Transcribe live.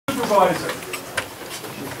supervisor.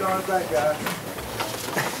 She's coming back, guys.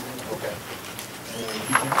 Okay.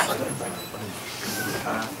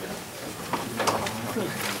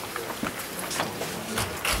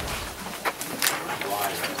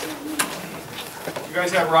 You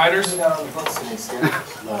guys have riders? No, it looks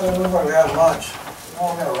like we have lunch.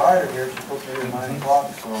 Oh, we got a rider here. She's supposed to be here at 9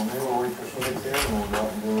 o'clock, so maybe we'll wait till she gets here and we'll go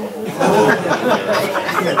out and do it.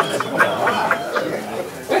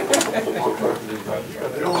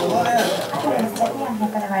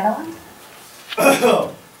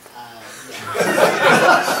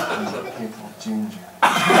 Ginger.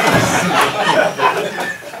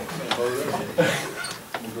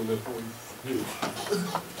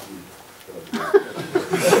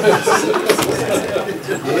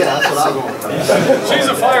 Yeah, that's what I want. She's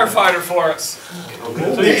a firefighter for us.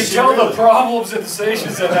 So you can tell the problems at the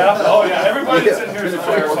stations that happen. Oh yeah, everybody that's in here is a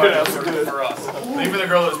firefighter for us. Even the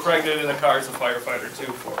girl that's pregnant in the car is a firefighter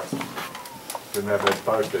too for us. Didn't have that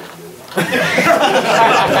fire station, did it? No,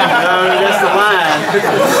 that's the line.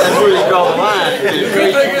 That's where you draw the line. The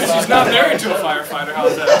good thing is she's not married to a firefighter.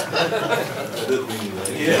 How's that?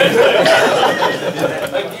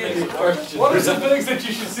 What are some things that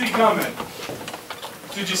you should see coming?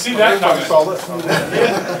 Did you see that coming?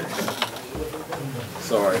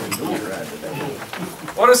 Sorry.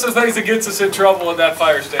 What are some things that gets us in trouble at that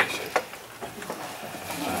fire station?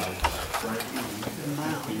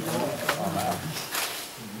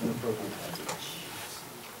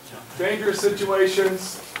 Dangerous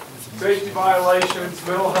situations, safety violations,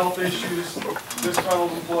 mental health issues,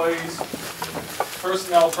 disgruntled employees,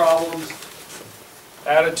 personnel problems,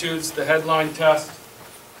 attitudes, the headline test.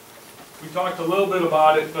 We talked a little bit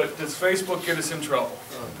about it, but does Facebook get us in trouble?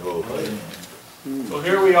 So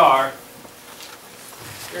here we are.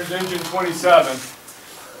 Here's engine 27.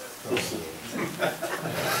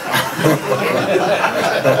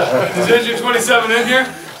 Is engine 27 in here?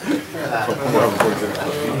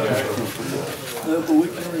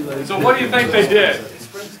 So what do you think they did?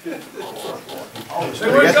 They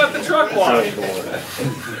went and got the truck washed.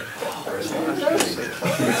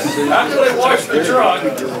 After they washed the truck,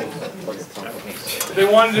 they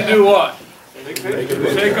wanted to do what?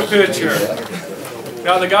 Take a picture.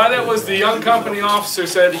 Now the guy that was the young company officer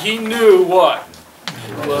said he knew what?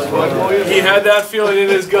 He had that feeling in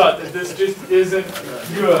his gut that this just isn't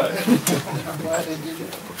good.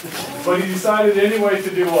 But he decided anyway to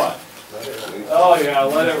do what? Oh yeah,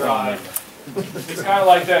 let it ride. It's kind of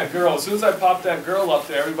like that girl. As soon as I popped that girl up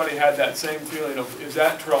there, everybody had that same feeling of, is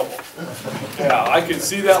that trouble? Yeah, I could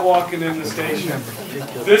see that walking in the station.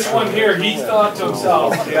 This one here, he thought to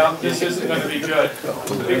himself, yeah, this isn't going to be good.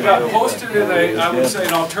 It got posted in a, I would say,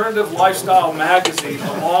 an alternative lifestyle magazine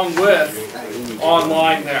along with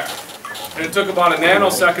online there. And it took about a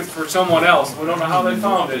nanosecond for someone else, we don't know how they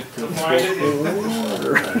found it, to find it.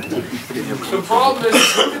 The problem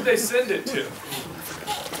is, who did they send it to?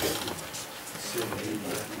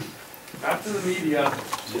 Not to the media,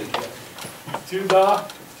 to the,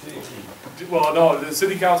 well, no, the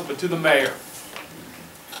city council, but to the mayor.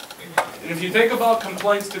 And if you think about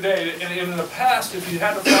complaints today, and in the past, if you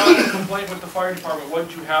had to file a complaint with the fire department, what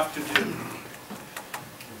did you have to do?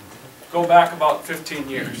 Go back about 15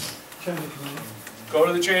 years. Go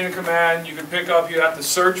to the chain of command, you can pick up, you have to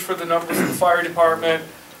search for the numbers of the fire department,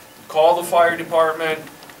 call the fire department.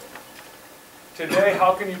 Today,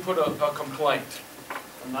 how can you put a complaint?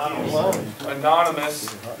 Anonymous.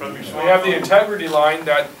 We have the integrity line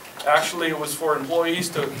that actually it was for employees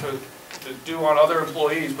to do on other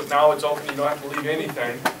employees, but now it's open, you don't have to leave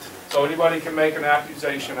anything. So anybody can make an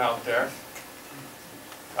accusation out there.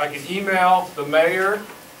 I can email the mayor,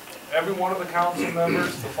 every one of the council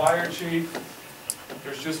members, the fire chief.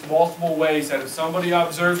 There's just multiple ways that if somebody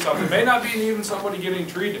observes something, it may not be even somebody getting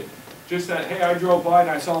treated. Just that, hey, I drove by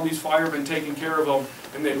and I saw these firemen taking care of them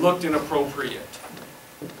and they looked inappropriate.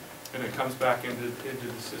 And it comes back into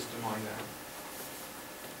the system on that.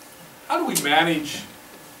 How do we manage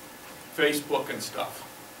Facebook and stuff?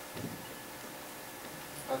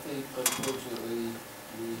 I think, unfortunately,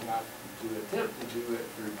 we have to attempt to do it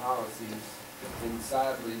through policies. And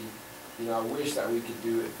sadly, you know, I wish that we could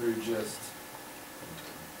do it through just,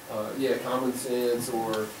 yeah, common sense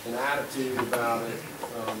or an attitude about it.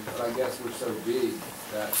 But I guess we're so big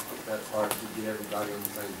that that's hard to get everybody on the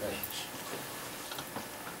same page.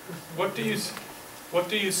 What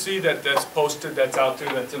do you see that's posted, that's out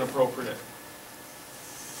there, that's inappropriate?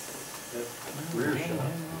 Rear shot.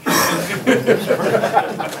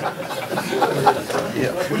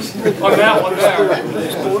 On that one there.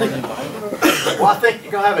 Well, I think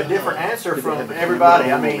you're going to have a different answer from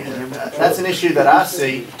everybody. I mean, that's an issue that I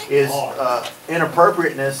see is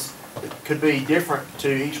inappropriateness could be different to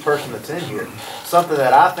each person that's in here. Something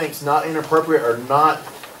that I think's not inappropriate or not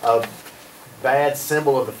a bad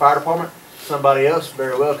symbol of the fire department, somebody else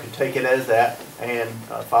very well could take it as that and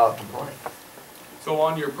file a complaint. So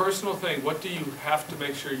on your personal thing, what do you have to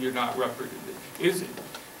make sure you're not represented?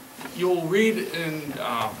 You'll read in,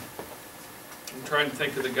 I'm trying to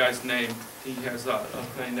think of the guy's name, he has a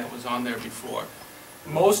thing that was on there before.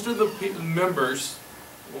 Most of the members,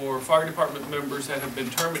 or fire department members that have been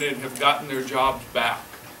terminated have gotten their jobs back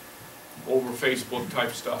over Facebook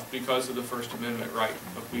type stuff because of the First Amendment right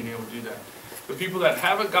of being able to do that. The people that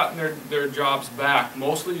haven't gotten their jobs back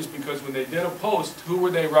mostly is because when they did a post, who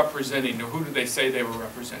were they representing, or who did they say they were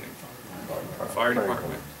representing? Fire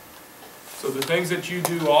department. So the things that you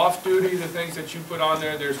do off duty, the things that you put on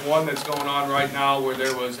there, there's one that's going on right now where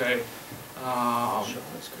there was a,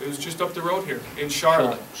 it was just up the road here in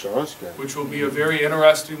Charlotte, which will be a very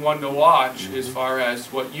interesting one to watch as far as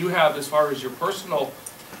what you have as far as your personal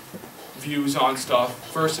views on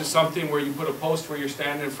stuff versus something where you put a post where you're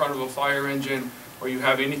standing in front of a fire engine, or you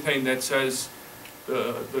have anything that says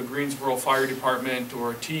the Greensboro Fire Department,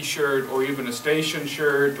 or a t-shirt, or even a station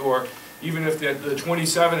shirt, or even if the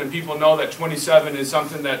 27, and people know that 27 is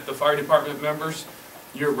something that the fire department members,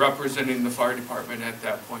 you're representing the fire department at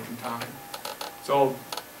that point in time. So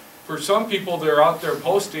for some people, they're out there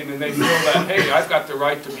posting and they feel that, hey, I've got the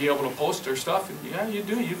right to be able to post their stuff. And yeah, you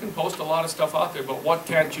do. You can post a lot of stuff out there, but what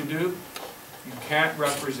can't you do? You can't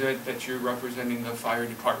represent that you're representing the fire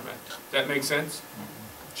department. Does that make sense?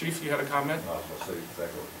 Chief, you had a comment? I was going to say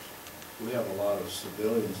exactly. We have a lot of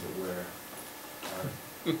civilians that wear our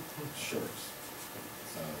shirts.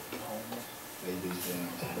 So they do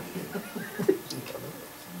things.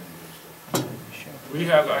 We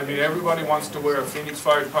have, I mean, everybody wants to wear a Phoenix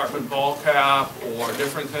Fire Department ball cap or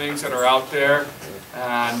different things that are out there.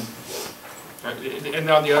 And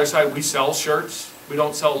on the other side, we sell shirts. We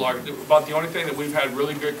don't sell large. About the only thing that we've had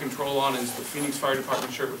really good control on is the Phoenix Fire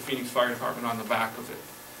Department shirt with Phoenix Fire Department on the back of it.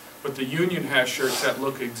 But the union has shirts that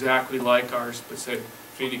look exactly like ours, but say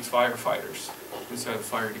Phoenix Firefighters instead of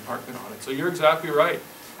Fire Department on it. So you're exactly right.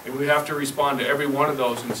 And we have to respond to every one of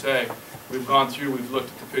those and say, we've gone through, we've looked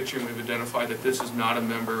at the picture, and we've identified that this is not a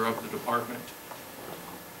member of the department.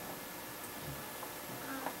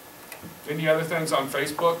 Any other things on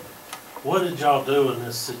Facebook? What did y'all do in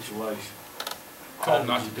this situation? Told them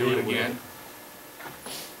not to do it again.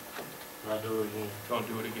 Not do it again. Don't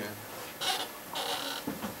do it again.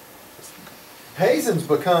 Hazing's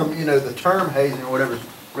become, you know, the term hazing or whatever's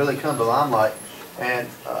really come to limelight. And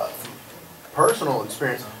personal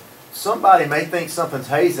experience, somebody may think something's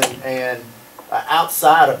hazing and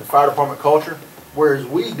outside of the fire department culture, whereas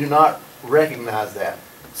we do not recognize that.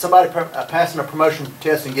 Somebody passing a promotion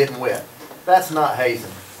test and getting wet, that's not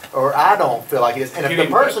hazing. Or I don't feel like it is. And if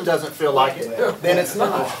the person doesn't feel like it, then it's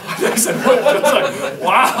not. It's like,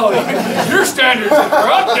 wow, your standards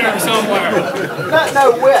are up there somewhere.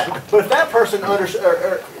 No, wet. But if that person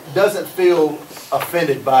doesn't feel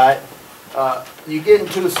offended by it, you get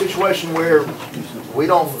into a situation where we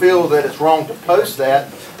don't feel that it's wrong to post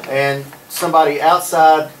that, and somebody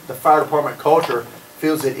outside the fire department culture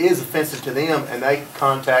feels it is offensive to them, and they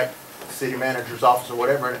contact the city manager's office or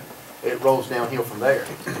whatever, and it rolls downhill from there.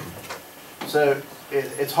 So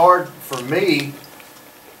it's hard for me,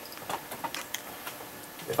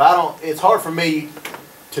 it's hard for me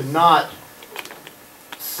to not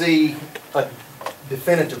see a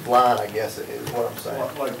definitive line, I guess is what I'm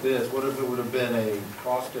saying. Like this, what if it would have been a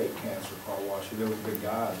prostate cancer car wash, there would have been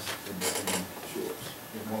guys in shorts,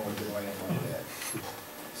 if one would have been laying like that.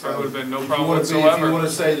 So there would have been no If problem you whatsoever. want to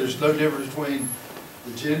say there's no difference between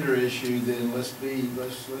the gender issue, then let's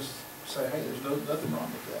say, hey, there's nothing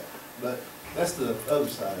wrong with that. But that's the other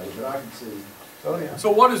side of it, but I can see. Oh, yeah.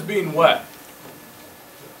 So what is being wet?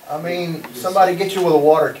 I mean, somebody gets you with a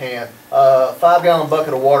water can, 5-gallon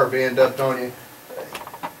bucket of water being dumped on you.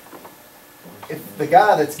 If the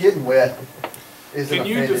guy that's getting wet isn't Can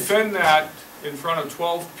you offended. defend that in front of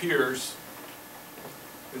 12 peers,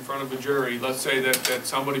 in front of a jury? Let's say that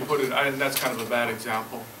somebody put it, and that's kind of a bad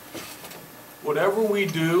example. Whatever we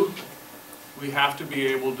do, we have to be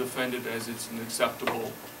able to defend it as it's an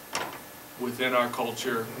acceptable within our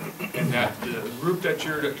culture, and that the group that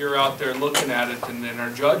you're out there looking at it and then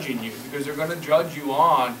are judging you, because they're going to judge you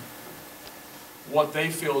on what they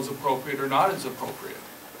feel is appropriate or not is appropriate.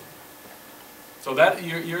 So that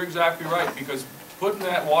you're exactly right, because putting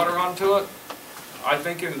that water onto it, I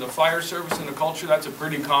think in the fire service and the culture, that's a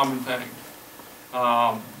pretty common thing.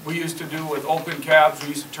 We used to do with open cabs, we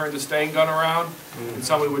used to turn the stain gun around, and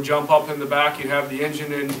somebody would jump up in the back, you'd have the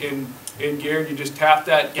engine in gear, and you just tap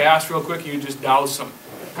that gas real quick, and you just douse them.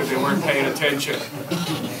 because they weren't paying attention.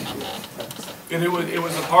 And it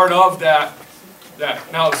was a part of that,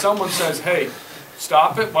 now if someone says, hey,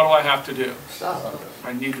 stop it, what do I have to do? Stop.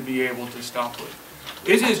 I need to be able to stop it.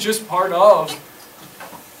 It is just part of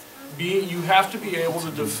you have to be able to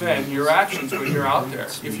defend your actions when you're out there.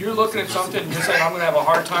 If you're looking at something and you're saying, I'm gonna have a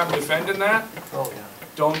hard time defending that,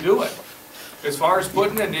 don't do it. As far as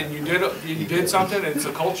putting it, and you did something, and it's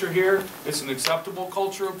a culture here, it's an acceptable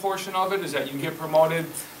culture portion of it, is that you get promoted,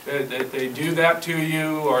 that they do that to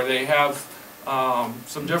you, or they have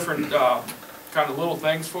some different kind of little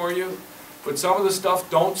things for you. But some of the stuff,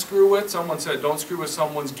 don't screw with. Someone said, don't screw with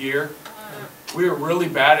someone's gear. We were really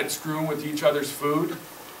bad at screwing with each other's food,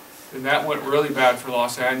 and that went really bad for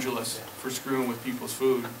Los Angeles, for screwing with people's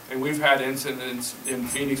food. And we've had incidents in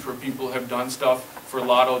Phoenix where people have done stuff for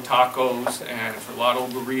Lotto tacos and for Lotto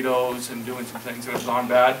burritos and doing some things that have gone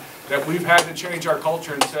bad, that we've had to change our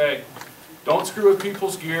culture and say, don't screw with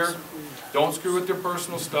people's gear, don't screw with their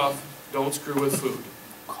personal stuff, don't screw with food.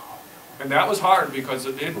 And that was hard because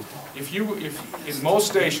if in most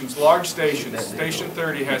stations, large stations, Station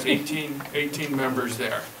 30 has 18 members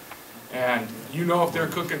there. And you know if they're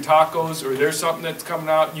cooking tacos or there's something that's coming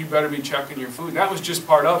out, you better be checking your food. And that was just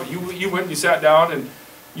part of it. You went and you sat down, and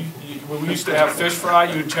when we used to have fish fry,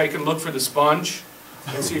 you'd take and look for the sponge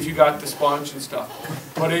and see if you got the sponge and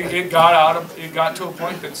stuff. But it got to a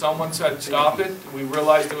point that someone said, stop it, and we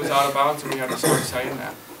realized it was out of bounds, and we had to start saying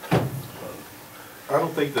that. I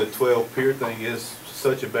don't think the 12 peer thing is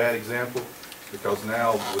such a bad example, because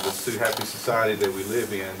now with the Sue Happy society that we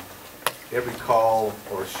live in, every call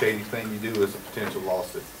or shady thing you do is a potential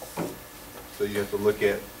lawsuit. So you have to look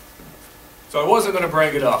at. So I wasn't going to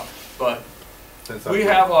bring it up, but we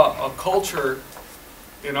have a culture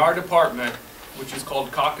in our department which is called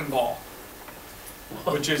cock and ball,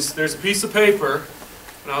 which is, there's a piece of paper,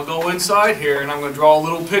 and I'll go inside here and I'm going to draw a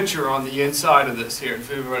little picture on the inside of this here, if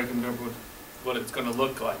everybody can remember what it's going to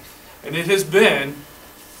look like. And it has been,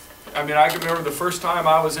 I mean, I can remember the first time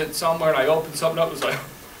I was at somewhere and I opened something up, it was like,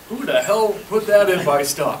 who the hell put that in my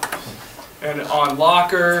stuff? And on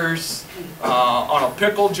lockers, on a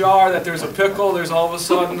pickle jar, that there's a pickle, there's all of a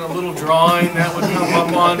sudden a little drawing that would come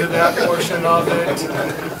up onto that portion of it.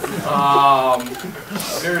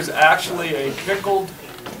 There's actually a pickled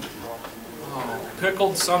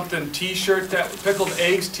something t-shirt, that pickled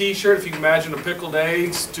eggs t-shirt, if you can imagine a pickled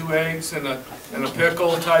eggs, 2 eggs and a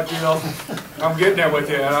pickle type deal. I'm getting there with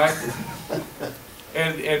you,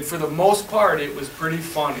 and for the most part it was pretty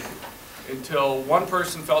funny, until one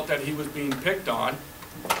person felt that he was being picked on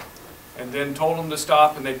and then told him to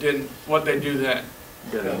stop, and they didn't. What'd they do then?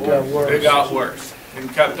 They got worse and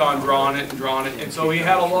kept on drawing it, and so he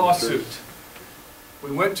had a lawsuit.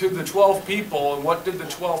 We went to the 12 people, and what did the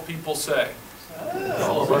 12 people say?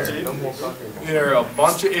 They're a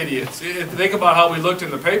bunch of idiots. Think about how we looked in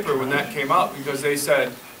the paper when that came out, because they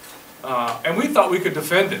said, and we thought we could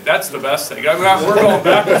defend it. That's the best thing. I mean, we're going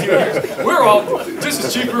back a few years. We're all, this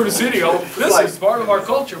is Chief Presidio. This is part of our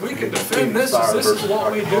culture. We can defend this. This is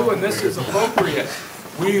what we do, and this is appropriate.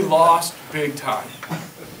 We lost big time.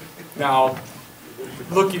 Now,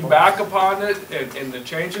 looking back upon it and the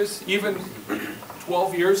changes, even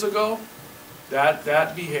 12 years ago,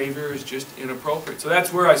 that behavior is just inappropriate. So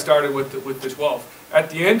that's where I started with the 12. At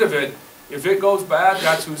the end of it, if it goes bad,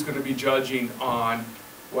 that's who's going to be judging on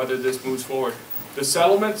whether this moves forward. The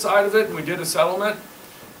settlement side of it, we did a settlement,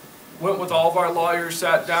 went with all of our lawyers,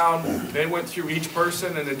 sat down, they went through each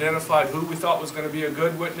person and identified who we thought was going to be a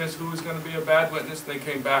good witness, who was going to be a bad witness, and they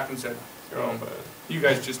came back and said, you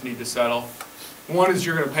guys just need to settle. One is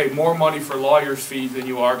you're going to pay more money for lawyers' fees than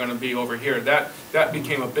you are going to be over here. That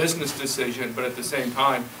became a business decision, but at the same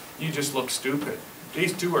time, you just look stupid.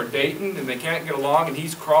 These two are dating and they can't get along, and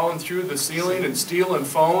he's crawling through the ceiling and stealing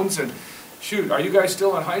phones, and shoot, are you guys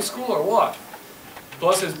still in high school or what?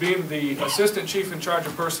 Plus, as being the assistant chief in charge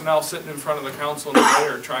of personnel, sitting in front of the council and the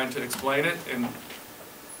mayor trying to explain it, and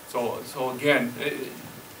so again, it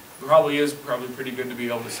probably is pretty good to be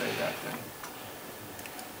able to say that thing.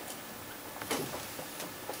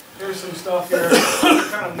 Here's some stuff here,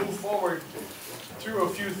 kind of move forward through a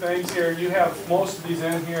few things here. You have most of these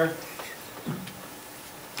in here.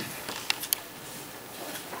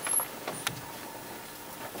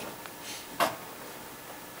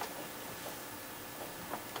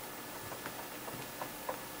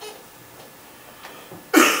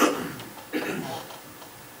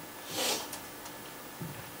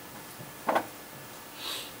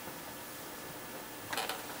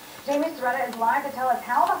 Jamie Soretta is live to tell us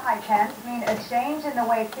how the high temps mean a change in the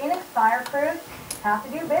way Phoenix fire crews have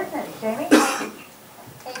to do business. Jamie?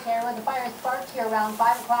 Hey, Carolyn, the fire sparked here around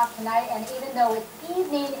 5 o'clock o'clock tonight, and even though it's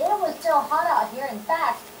evening, it was still hot out here. In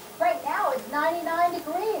fact, right now it's 99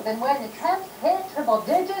 degrees, and when the temps hit triple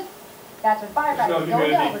digits, that's when firefighters go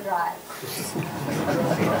into overdrive.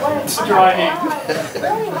 When it's hot out, it's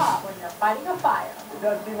really hot when you're fighting a fire. It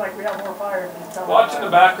does seem like we have more fires than some. Watch in the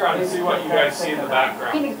background and see what you guys see in the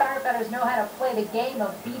background. Phoenix firefighters know how to play the game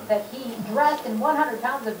of beat the heat. Dressed in 100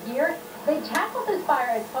 pounds of gear, they tackled this fire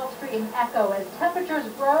at 12th Street in Echo as temperatures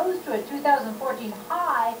rose to a 2014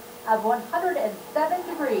 high of 107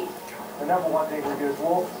 degrees. The number one thing we do is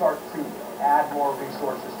we'll start to add more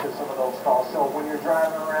resources to some of those calls. So when you're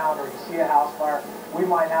driving around or you see a house fire, we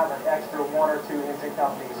might have an extra 1 or 2 engine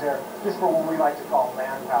companies there just for what we like to call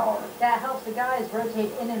manpower. That helps the guys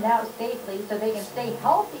rotate in and out safely so they can stay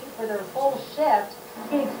healthy for their full shift.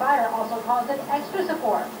 Phoenix Fire also calls in extra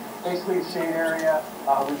support. Basically a shade area,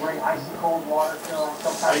 we bring icy cold water to them.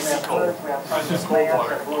 Sometimes we have hoods, we have some Icy cold fans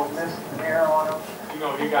water. that blow mist and air on them. You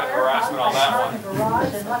know, you got harassment on that one. In the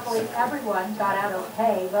garage, and luckily everyone got out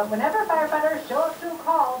okay. But whenever firefighters show up to a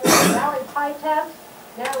call during valley high temps,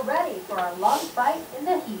 they're ready for a long fight in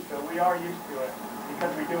the heat. So we are used to it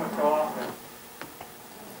because we do it so often.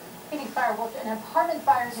 Phoenix Fire worked an apartment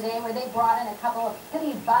fire today where they brought in a couple of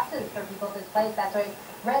city buses for people displaced. That way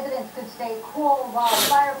residents could stay cool while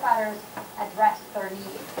firefighters address their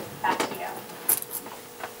needs. Back to you.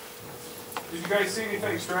 Did you guys see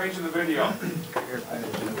anything strange in the video?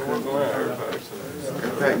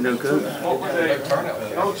 No good. What were they?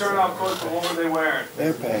 No turnout coats, but what were they wearing?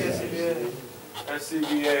 They're paying.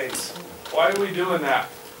 SCBA's. Why are we doing that?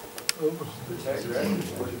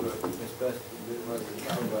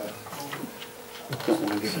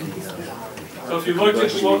 So if you looked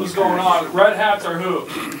at what was going on, red hats are who?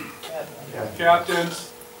 Captains.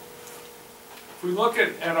 If we look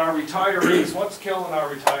at our retirees, what's killing our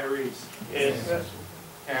retirees?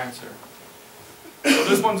 Cancer. So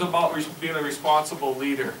this one's about being a responsible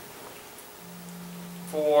leader.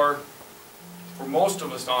 For most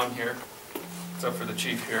of us on here, except for the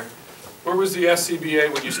chief here, where was the SCBA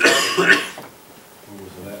when you started?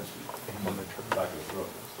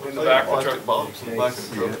 In the back of the truck. Box in the back of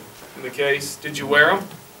the truck. In the case, did you wear them?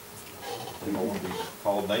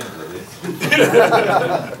 Called names of it.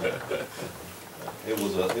 It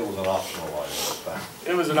was an optional item.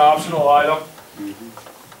 It was an optional item.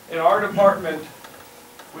 In our department,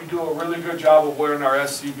 we do a really good job of wearing our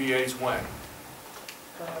SCBA's when?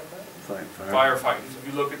 Firefighting. If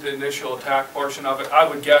you look at the initial attack portion of it, I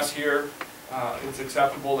would guess here it's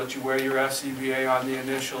acceptable that you wear your SCBA on the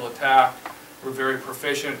initial attack. We're very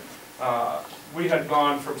proficient. We had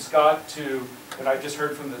gone from Scott to, and I just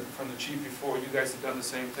heard from the chief before, you guys have done the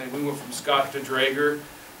same thing. We went from Scott to Drager,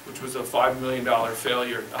 which was a $5 million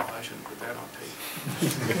failure. Oh, I shouldn't put that on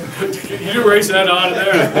tape. You erase that out of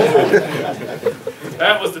there.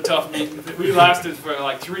 That was the tough meeting. We lasted for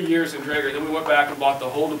like 3 years in Drager. Then we went back and bought the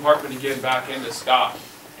whole department again back into Scott,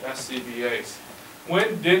 SCBA's.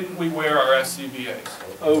 When didn't we wear our SCBA's?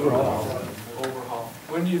 Overhaul.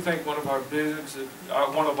 When do you think one of our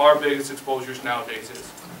biggest exposures nowadays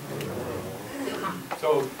is?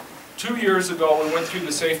 So 2 years ago, we went through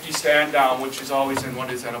the safety stand down, which is always in,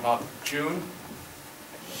 what is that, about June,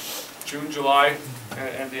 July,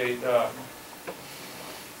 and the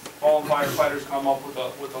all firefighters come up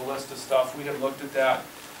with a list of stuff. We had looked at that,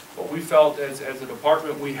 but we felt as a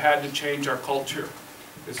department we had to change our culture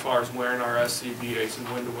as far as wearing our SCBA's and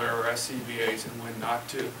when to wear our SCBA's and when not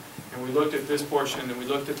to. And we looked at this portion and we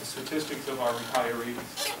looked at the statistics of our retirees.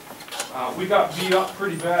 We got beat up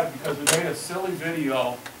pretty bad because we made a silly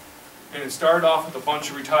video. And it started off with a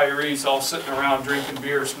bunch of retirees all sitting around drinking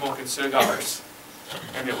beer, smoking cigars.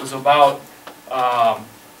 And it was about,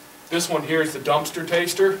 this one here is the dumpster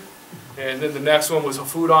taster. And then the next one was a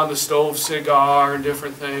food on the stove cigar and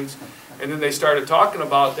different things. And then they started talking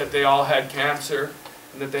about that they all had cancer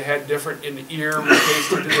and that they had different in the ear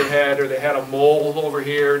encased into their head, or they had a mole over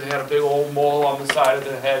here, they had a big old mole on the side of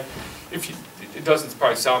the head. It doesn't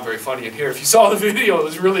probably sound very funny in here. If you saw the video, it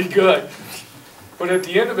was really good. But at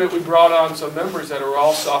the end of it, we brought on some members that are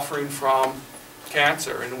all suffering from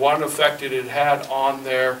cancer and what effect it had on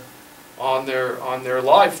their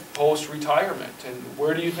life post-retirement. And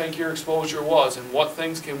where do you think your exposure was, and what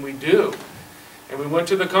things can we do? And we went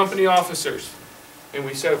to the company officers, and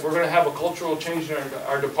we said, if we're going to have a cultural change in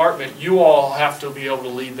our department, you all have to be able to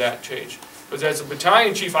lead that change. Because as a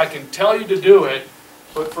battalion chief, I can tell you to do it,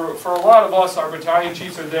 but for a lot of us, our battalion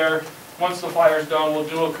chiefs are there. Once the fire's done, we'll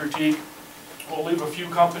do a critique. We'll leave a few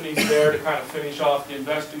companies there to kind of finish off. The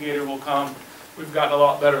investigator will come. We've gotten a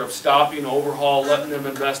lot better of stopping overhaul, letting them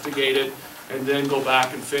investigate it, and then go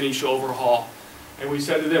back and finish overhaul. And we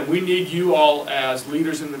said to them, we need you all as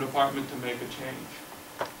leaders in the department to make a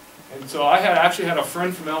change. And so I actually had a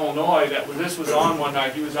friend from Illinois that when this was on one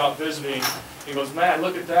night, he was out visiting, he goes, man,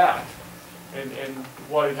 look at that. And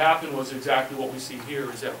what had happened was exactly what we see here,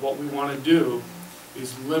 is that what we want to do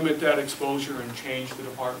is limit that exposure and change the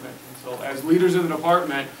department. And so as leaders in the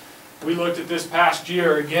department, we looked at this past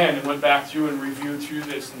year again and went back through and reviewed through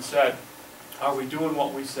this and said, are we doing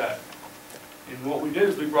what we said? And what we did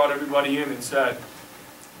is we brought everybody in and said,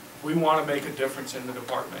 we want to make a difference in the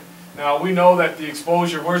department. Now, we know that the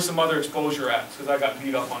exposure, where's some other exposure at? Because I got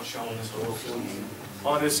beat up on showing this.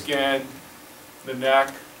 On the skin, the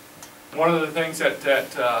neck. One of the things that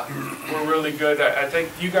we're really good at, I think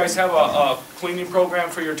you guys have a cleaning program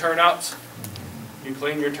for your turnouts. You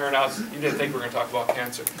clean your turnouts. You didn't think we were going to talk about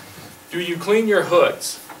cancer. Do you clean your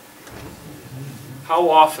hoods? How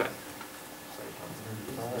often?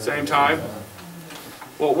 Same time?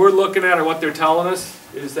 What we're looking at, or what they're telling us,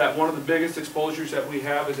 is that one of the biggest exposures that we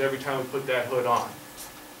have is every time we put that hood on.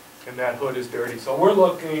 And that hood is dirty. So we're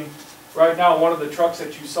looking, right now, one of the trucks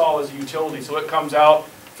that you saw is a utility. So it comes out,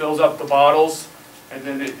 fills up the bottles, and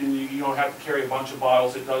then you don't have to carry a bunch of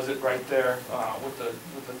bottles. It does it right there with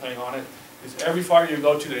the thing on it. Is every fire you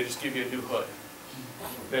go to, they just give you a new hood.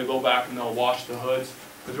 They'll go back and they'll wash the hoods.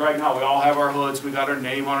 Because right now we all have our hoods, we got our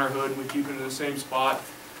name on our hood, and we keep it in the same spot.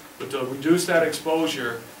 But to reduce that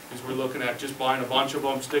exposure, is we're looking at just buying a bunch of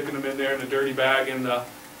them, sticking them in there in a dirty bag in the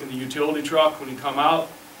utility truck. When you come out,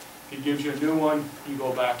 he gives you a new one, you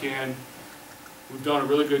go back in. We've done a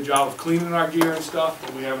really good job of cleaning our gear and stuff,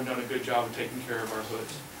 but we haven't done a good job of taking care of our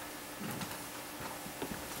hoods.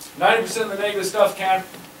 90% of the negative stuff can't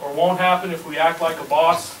or won't happen if we act like a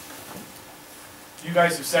boss. You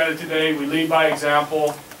guys have said it today, we lead by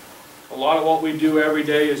example. A lot of what we do every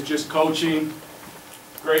day is just coaching,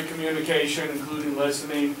 great communication, including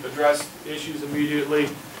listening, address issues immediately,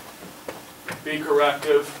 be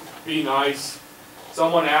corrective, be nice.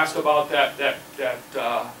 Someone asked about that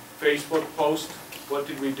Facebook post, what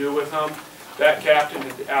did we do with him? That captain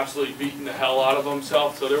had absolutely beaten the hell out of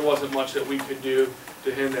himself, so there wasn't much that we could do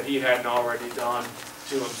to him that he hadn't already done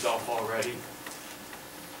to himself already.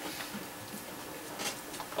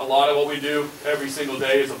 A lot of what we do every single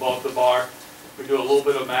day is above the bar. We do a little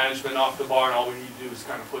bit of management off the bar, and all we need to do is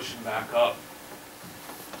kind of push them back up.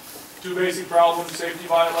 Two basic problems: safety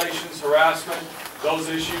violations, harassment, those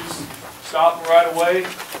issues. Stop them right away.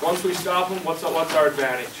 Once we stop them, what's our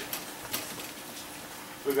advantage?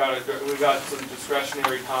 We got some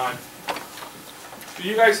discretionary time. Do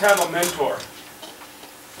you guys have a mentor?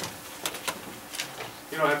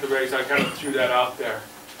 You don't have to raise. I kind of threw that out there.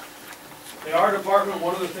 In our department,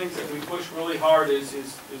 one of the things that we push really hard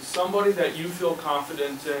is somebody that you feel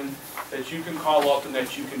confident in, that you can call up and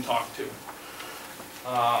that you can talk to.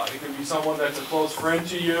 It can be someone that's a close friend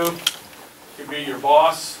to you. It could be your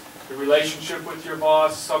boss, the relationship with your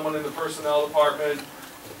boss, someone in the personnel department,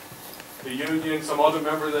 the union, some other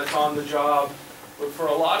member that's on the job. But for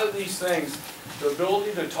a lot of these things, the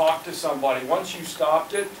ability to talk to somebody, once you've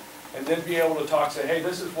stopped it, and then be able to talk, say, hey,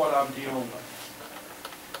 this is what I'm dealing with.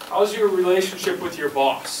 How's your relationship with your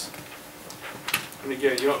boss? And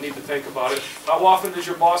again, you don't need to think about it. How often does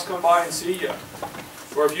your boss come by and see you?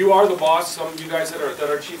 Or if you are the boss, some of you guys that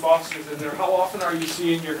are chief officers in there, how often are you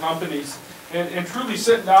seeing your companies? And truly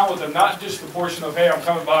sitting down with them, not just the portion of, hey, I'm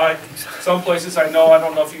coming by. Some places I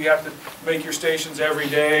don't know if you have to make your stations every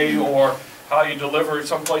day or how you deliver.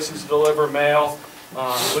 Some places deliver mail.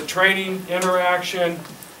 But training, interaction,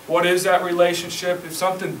 what is that relationship? If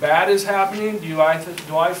something bad is happening, do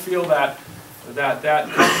I feel that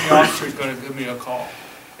company officer is going to give me a call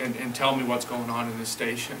and tell me what's going on in the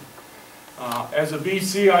station? As a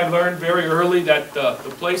BC, I learned very early that the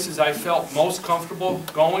places I felt most comfortable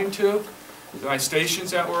going to, my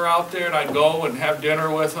stations that were out there, and I'd go and have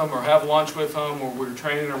dinner with them or have lunch with them, or we were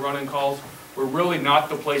training or running calls, were really not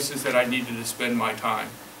the places that I needed to spend my time.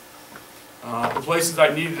 The places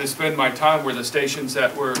I needed to spend my time were the stations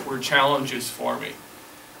that were challenges for me.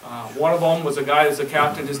 One of them was a guy that's a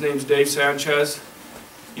captain. His name's Dave Sanchez.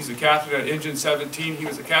 He's a captain at Engine 17. He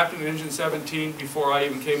was a captain at Engine 17 before I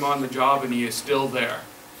even came on the job, and he is still there.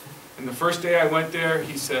 And the first day I went there,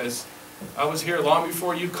 he says, I was here long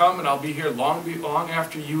before you come, and I'll be here long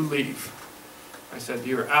after you leave. I said,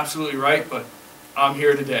 you're absolutely right, but I'm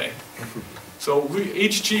here today. So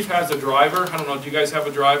each chief has a driver. I don't know, do you guys have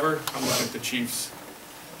a driver? I'm looking at the chiefs.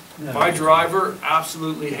 No. My driver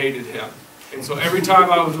absolutely hated him. And so every time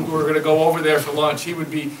we were going to go over there for lunch, he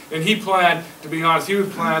would be, and he planned, to be honest, he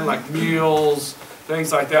would plan like meals,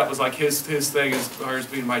 things like that was like his thing as far as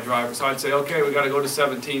being my driver. So I'd say, okay, we got to go to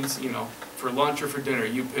 17's, for lunch or for dinner,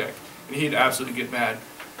 you pick. and he'd absolutely get mad.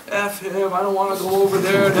 F him, I don't want to go over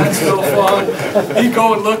there, that's no fun. He'd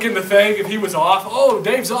go and look in the thing, if he was off, oh,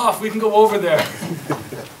 Dave's off, we can go over there.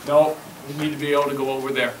 No, we need to be able to go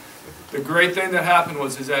over there. The great thing that happened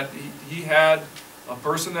was that he had a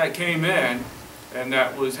person that came in and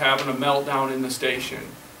that was having a meltdown in the station.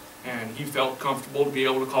 And he felt comfortable to be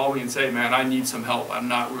able to call me and say, man, I need some help. I'm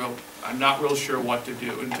not real sure what to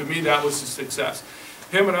do. And to me, that was a success.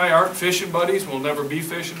 Him and I aren't fishing buddies, we'll never be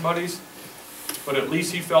fishing buddies, but at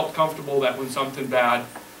least he felt comfortable that when something bad,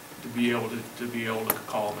 to be able to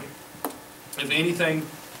call me. If anything,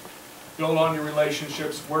 build on your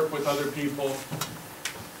relationships, work with other people,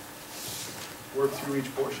 work through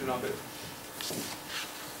each portion of it.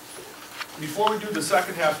 Before we do the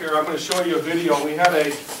second half here, I'm going to show you a video. We had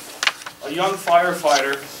a young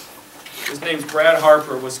firefighter, his name's Brad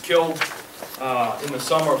Harper, was killed in the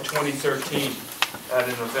summer of 2013 at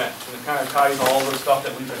an event. And it kind of ties all the stuff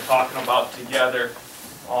that we've been talking about together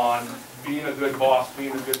on being a good boss,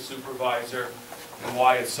 being a good supervisor, and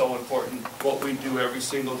why it's so important what we do every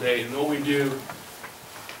single day. And what we do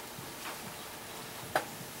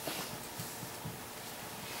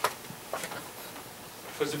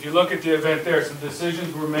because if you look at the event there, some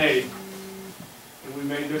decisions were made, and we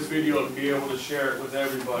made this video to be able to share it with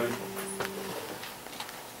everybody.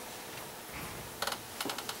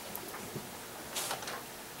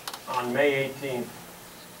 On May 18th,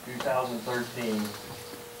 2013,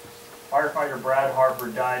 firefighter Brad Harper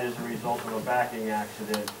died as a result of a backing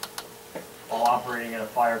accident while operating at a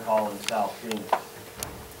fire call in South Phoenix.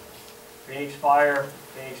 Phoenix Fire,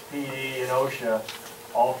 Phoenix PD, and OSHA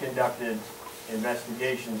all conducted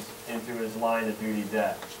investigations into his line of duty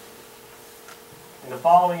death. In the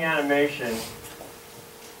following animation,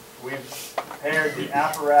 we've paired the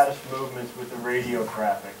apparatus movements with the radio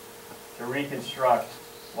traffic to reconstruct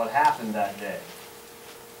what happened that day.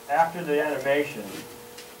 After the animation,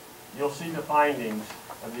 you'll see the findings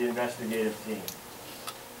of the investigative team.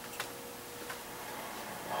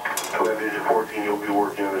 Command Engine 14, you'll be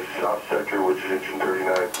working on the south sector, which is Engine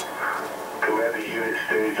 39. Command the unit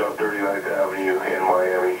stage on 39th Avenue in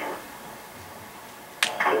Miami.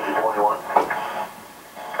 Engine 21.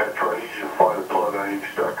 That's right, you should find a plug on you. You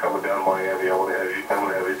start coming down Miami. I'm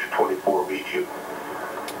gonna have Engine 24 meet you.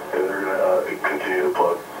 And they're gonna continue to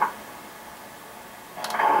plug.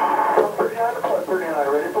 39 to plug, 39,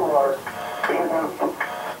 ready for water.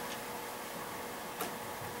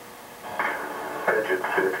 Engine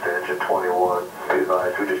 6 to Engine 21. Be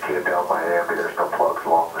advised, we just came down Miami. There's no plugs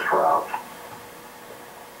along this route.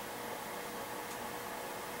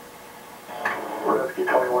 Rescue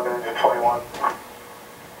 21 to Engine 21.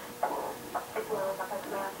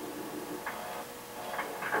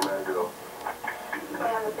 Command, go.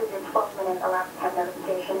 Command, this is your 12-minute elapsed time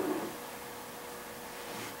notification.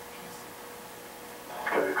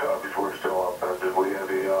 Okay, copies, we're still offensive. We have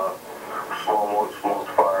a small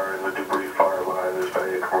fire in the debris fire line. There's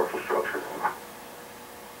a commercial structure.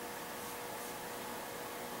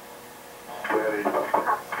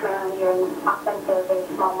 Command, you're in offensive, a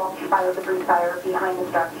small multi-fire debris fire behind the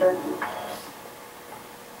structure.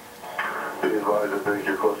 Be advised, I think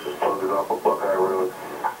your closest plug is off of Buckeye Road.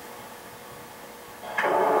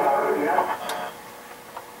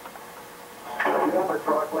 We have a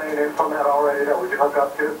truck laying in from that already that we can hook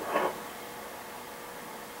up to.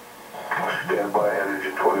 Stand by at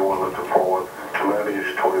Engine 21 looking for one. Command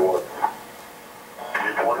Engine 21.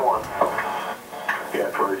 Engine 21. Yeah,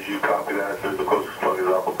 Troy, you copy that. Says the closest plug is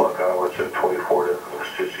off of Buckeye. Let's say 24 to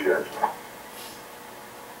assist you guys.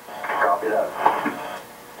 Copy that.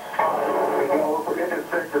 We're getting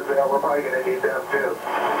 6 there. We're probably going to need them too.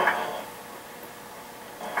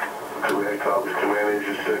 Command copies. Command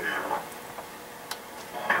Engine 6.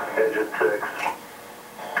 Engine 6.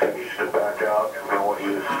 I need you to back out, and I want you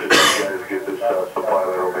to see if you guys get this supply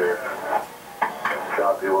line over here.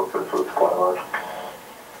 Copy, what's this with supply line?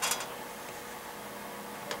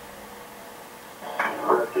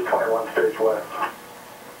 Rescue 21, stage west.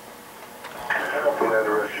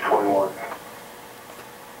 Commander, Rescue 21.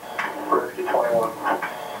 Rescue 21.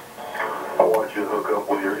 I want you to hook up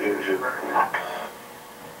with your engine.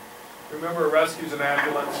 Remember, a rescue's an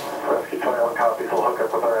ambulance. Rescue 21 copies, we'll hook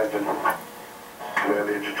up with our engine. Command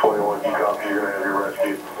Engine 21, you copy, you're gonna have your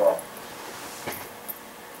rescue.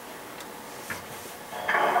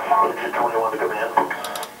 Engine 21 to command.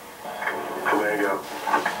 Command, go.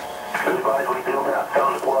 Advise, we do have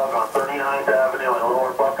found a plug on 39th Avenue in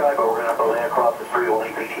Lower Buckeye, but we're gonna have to land across the street on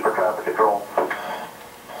APC for traffic control.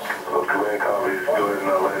 So command copies, go ahead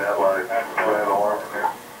and lay that line. Command alarm.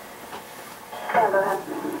 Stand by.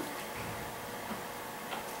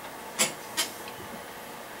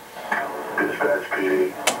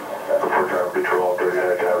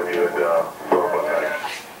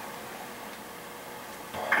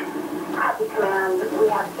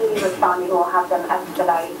 have Katie responding, we'll have them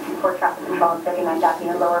expedite for traffic control on 39th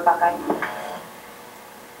Avenue and Lower Buckeye.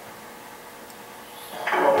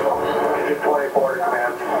 Engine 24 to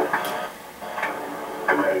command.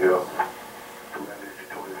 Command go. Command engine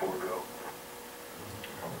 24 go.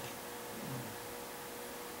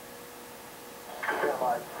 Stand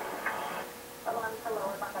by. Alarm for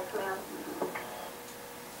Lower Buckeye Command.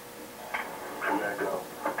 Command go.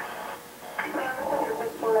 Command, this is your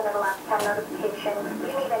 15-minute elapsed time notification. Do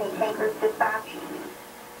you need any tankers dispatched?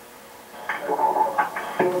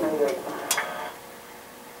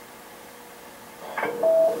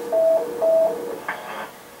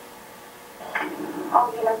 All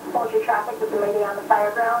units, hold your traffic with the lady on the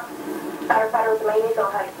fire ground. Firefighter with the lady, go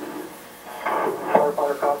ahead.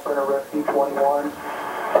 Firefighter Costner, Rescue 21.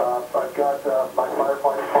 I've got my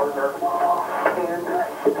firefighting partner in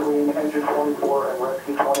between engine 24 and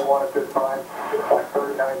Rescue 21 at this time, on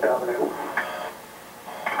 39th Avenue.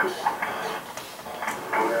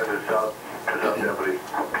 Command is South Deputy.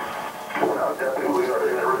 South Deputy, we are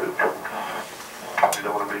en route. We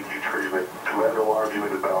don't want to make you treatment. Commander will argue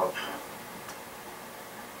in the balance.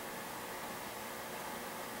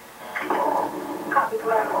 Copy,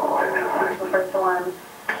 command. First alarm.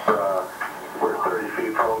 We're 30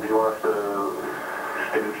 feet from. Do you want us to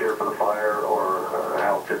stay here for the fire or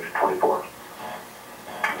help engine 24?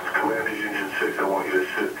 Command is engine 6. I want you to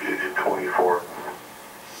assist engine 24.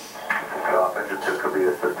 Off engine 6 will be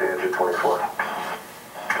assist to engine 24.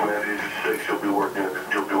 Command engine 6. You'll be working in a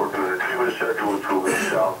 2-minute schedule with Google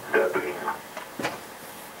South Deputy.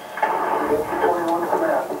 21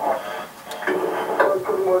 command.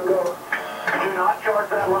 21 go. Do not charge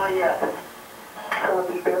that line yet.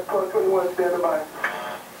 Copy, stand 21, stand by.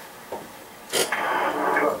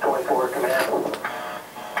 24, command.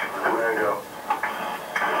 Command, go.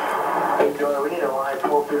 Hey, Jonah, we need a line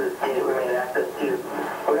pulled through this gate we made access to.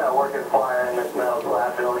 We got a working fire in this metal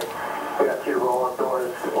slab building. We got 2 roll-up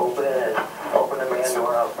doors. Open it. Open the main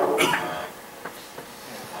door up.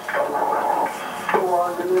 Go on,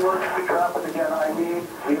 the emergency traffic again. I need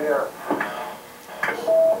the air.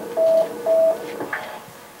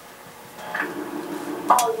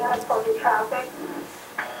 All units, hold your traffic.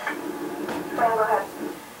 Command, go ahead.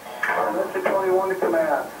 Rescue 21 to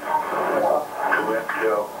command. Command,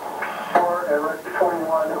 go. Or at Rescue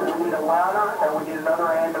 21, we need a ladder and we need another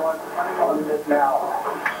ambulance on this now.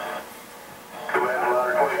 Command,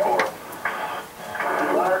 ladder 24.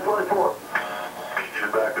 Ladder 24. I need you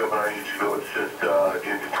to back up and I need you to go assist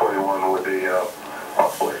engine 21 with the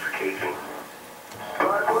off-place casing.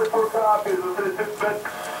 Ladder 24 copies.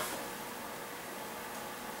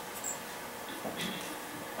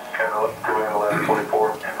 Command ladder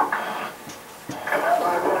 24.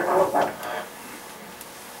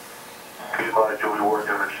 Be advised you'll be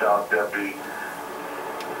working on South Deputy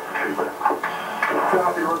treatment.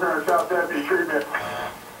 Copy, working on South Deputy treatment.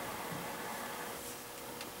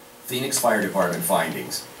 Phoenix Fire Department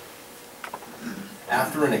findings.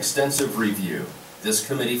 After an extensive review, this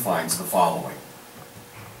committee finds the following.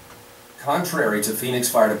 Contrary to Phoenix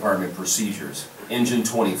Fire Department procedures, Engine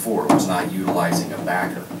 24 was not utilizing a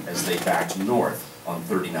backer as they backed north on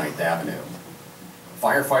 39th Avenue.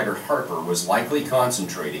 Firefighter Harper was likely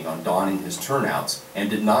concentrating on donning his turnouts and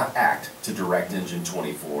did not act to direct Engine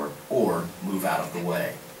 24 or move out of the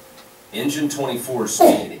way. Engine 24's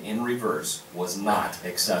speed in reverse was not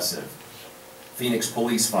excessive. Phoenix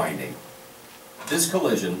Police finding. This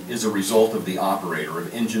collision is a result of the operator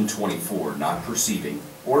of Engine 24 not perceiving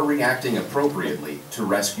or reacting appropriately to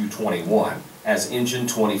Rescue 21 as Engine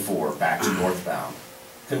 24 backed northbound.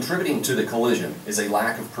 Contributing to the collision is a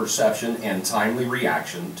lack of perception and timely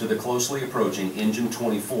reaction to the closely approaching Engine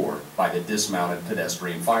 24 by the dismounted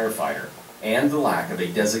pedestrian firefighter, and the lack of a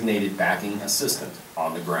designated backing assistant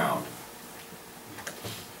on the ground.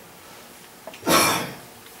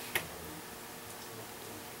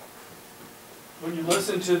 When you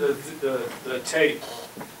listen to the tape,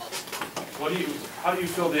 how do you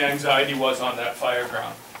feel the anxiety was on that fire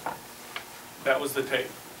ground? That was the tape.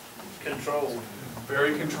 Controlled.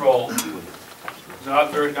 Very controlled.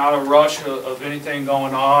 Not a rush of anything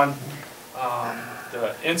going on.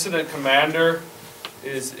 The incident commander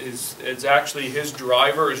is actually, his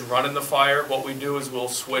driver is running the fire. What we do is we'll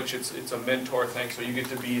switch. It's a mentor thing, so you get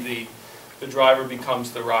to be the driver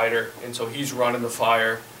becomes the rider, and so he's running the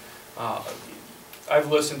fire. I've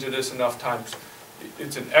listened to this enough times.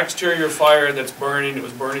 It's an exterior fire that's burning. It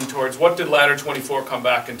was burning towards, what did Ladder 24 come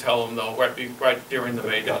back and tell them though, right during the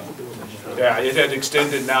Mayday? Yeah, it had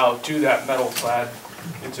extended now to that metal clad.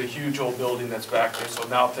 It's a huge old building that's back there, so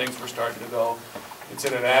now things were starting to go. It's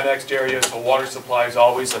in an annexed area, so water supply is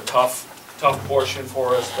always a tough tough portion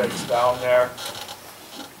for us that's down there.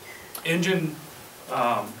 Engine,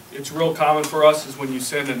 it's real common for us is when you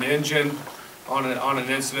send an engine on an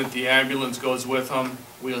incident, the ambulance goes with them.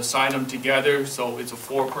 We assign them together, so it's a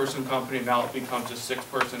 4-person company, now it becomes a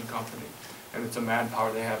 6-person company. And it's a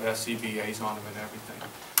manpower, they have SCBAs on them and everything.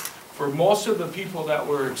 For most of the people that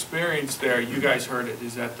were experienced there, you guys heard it,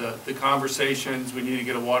 is that the conversations, we need to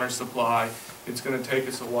get a water supply, it's gonna take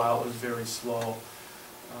us a while, it was very slow.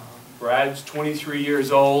 Brad's 23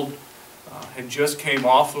 years old, had just came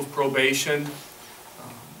off of probation.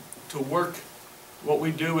 To work, what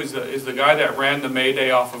we do is the guy that ran the Mayday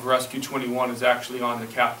off of Rescue 21 is actually on the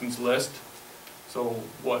captain's list. So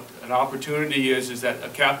what an opportunity is that a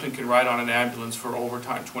captain can ride on an ambulance for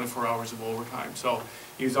overtime, 24 hours of overtime. So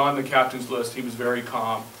he's on the captain's list. He was very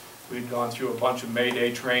calm. We'd gone through a bunch of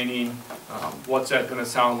Mayday training. What's that going to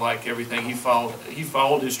sound like? Everything. He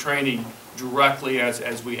followed his training directly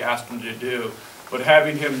as we asked him to do. But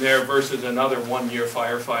having him there versus another 1-year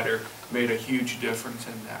firefighter made a huge difference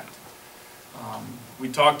in that. We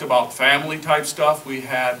talked about family type stuff. We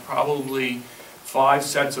had probably 5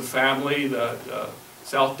 sets of family. The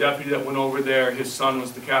South deputy that went over there, his son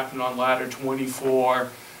was the captain on ladder 24.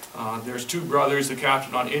 There's 2 brothers, the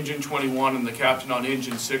captain on engine 21 and the captain on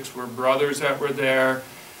engine 6 were brothers that were there.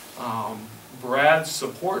 Brad's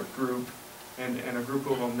support group and a group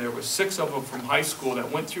of them, there was 6 of them from high school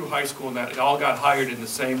that went through high school and that all got hired in the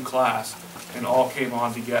same class and all came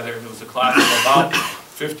on together. It was a class of about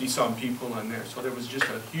 50-some people in there. So there was just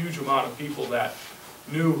a huge amount of people that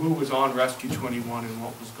knew who was on Rescue 21 and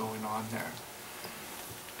what was going on there.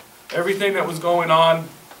 Everything that was going on,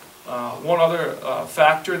 one other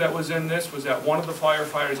factor that was in this was that one of the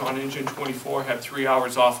firefighters on engine 24 had 3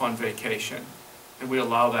 hours off on vacation. And we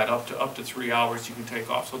allow that up to 3 hours you can take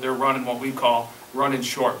off. So they're running what we call running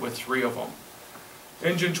short with 3 of them.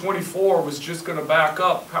 Engine 24 was just going to back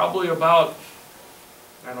up probably about,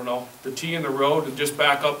 I don't know, the T in the road and just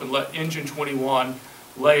back up and let engine 21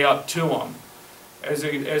 lay up to them. As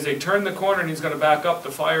they turn the corner and he's going to back up, the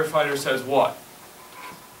firefighter says what?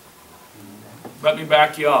 Let me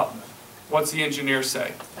back you up. What's the engineer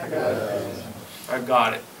say? I've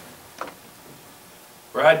got it.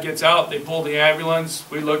 Brad gets out, they pull the ambulance.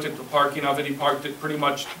 We looked at the parking of it. He parked it pretty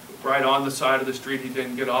much right on the side of the street. He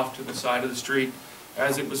didn't get off to the side of the street.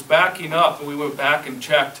 As it was backing up, and we went back and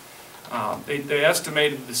checked, they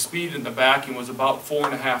estimated the speed in the backing was about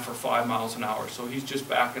 4.5 or 5 miles an hour. So he's just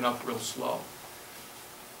backing up real slow.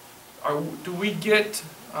 Do we get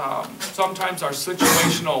sometimes our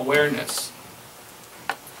situational awareness?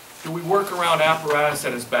 Do we work around apparatus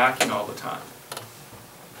that is backing all the time?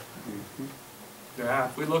 Yeah,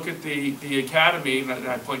 if we look at the academy, and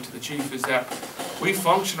I point to the chief, is that we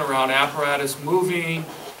function around apparatus moving,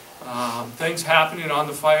 things happening on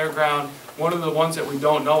the fire ground. One of the ones that we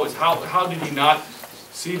don't know is how did he not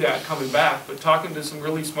see that coming back? But talking to some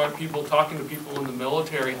really smart people, talking to people in the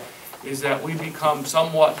military, is that we become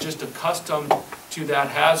somewhat just accustomed to that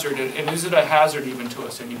hazard. And is it a hazard even to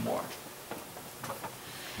us anymore?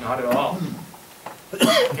 Not at all.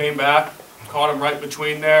 Came back, caught him right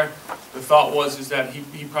between there. The thought was that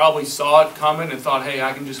he probably saw it coming and thought, hey,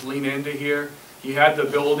 I can just lean into here. He had the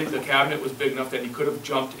ability, the cabinet was big enough that he could have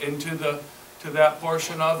jumped into that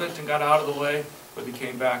portion of it and got out of the way, but he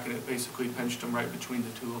came back and it basically pinched him right between the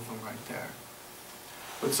 2 of them right there.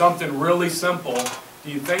 But something really simple,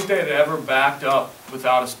 do you think they'd ever backed up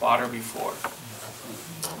without a spotter before?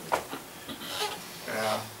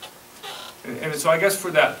 Yeah. And so I guess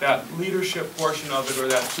for that leadership portion of it, or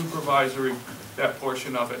that supervisory, that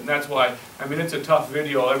portion of it, and that's why, I mean, it's a tough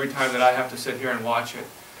video every time that I have to sit here and watch it.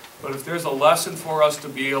 But if there's a lesson for us to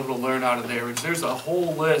be able to learn out of there, there's a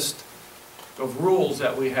whole list of rules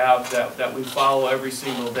that we have that we follow every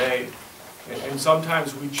single day. And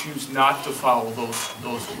sometimes we choose not to follow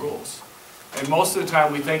those rules. And most of the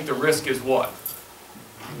time we think the risk is what?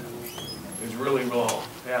 Is really low.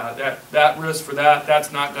 Yeah, that risk for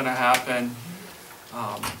that's not going to happen.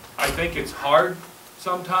 I think it's hard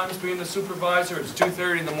sometimes being a supervisor. It's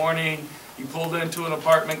 2:30 in the morning. You pulled into an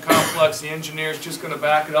apartment complex. The engineer's just going to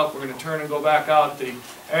back it up. We're going to turn and go back out. The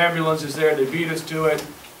ambulance is there. They beat us to it.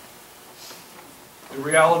 The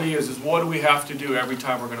reality is what do we have to do every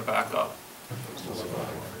time we're going to back up?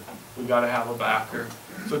 We've got to have a backer.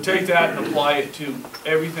 So take that and apply it to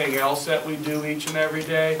everything else that we do each and every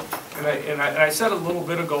day. And I said a little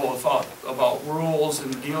bit ago about rules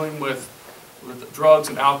and dealing with drugs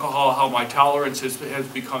and alcohol, how my tolerance has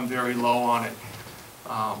become very low on it.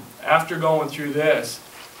 After going through this,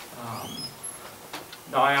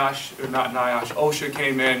 OSHA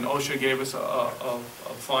came in. OSHA gave us a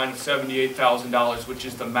fine of $78,000, which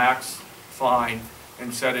is the max fine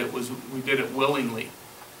and said we did it willingly,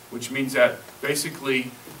 which means that basically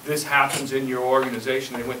this happens in your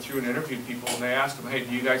organization. They went through and interviewed people and they asked them, hey,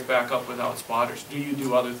 do you guys back up without spotters? Do you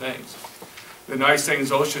do other things? The nice thing is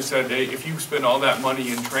OSHA said, hey, if you spend all that money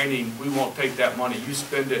in training, we won't take that money, you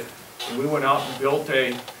spend it. And we went out and built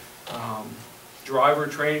a driver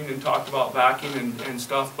training and talked about backing and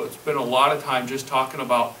stuff, but spent a lot of time just talking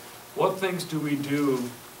about what things do we do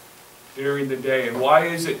during the day, and why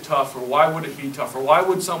is it tough, or why would it be tough, or why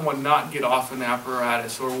would someone not get off an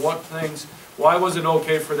apparatus, or what things, why was it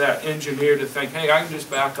okay for that engineer to think, hey, I can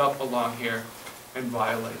just back up along here and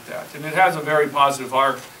violate that. And it has a very positive,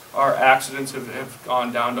 our accidents have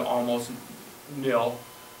gone down to almost nil,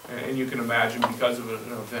 and you can imagine because of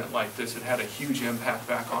an event like this, it had a huge impact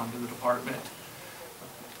back onto the department.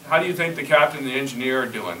 How do you think the captain and the engineer are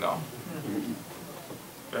doing though?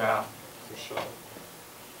 Yeah. For sure.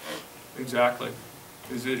 Exactly.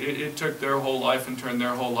 It took their whole life and turned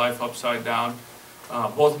their whole life upside down.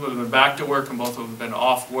 Both of them have been back to work and both of them have been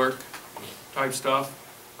off work type stuff.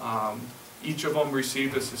 Each of them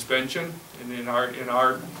received a suspension, and in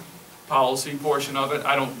our policy portion of it,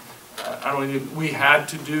 we had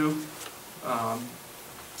to do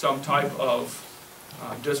some type of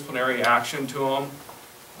disciplinary action to them,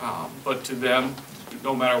 but to them,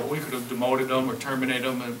 no matter what, we could have demoted them or terminated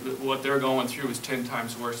them, and what they're going through is 10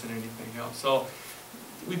 times worse than anything else. So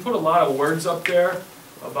we put a lot of words up there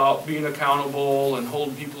about being accountable and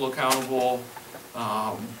holding people accountable,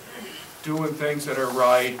 doing things that are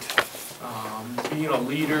right, being a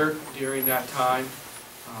leader during that time.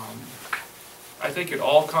 I think it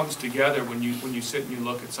all comes together when you sit and you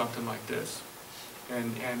look at something like this.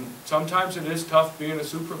 And sometimes it is tough being a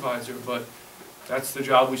supervisor, but that's the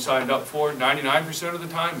job we signed up for. 99% of the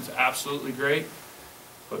time, it's absolutely great.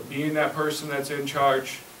 But being that person that's in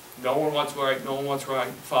charge, knowing what's right, knowing what's right,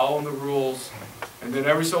 following the rules, and then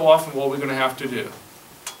every so often, what we're going to have to do,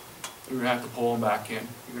 we're going to have to pull them back in.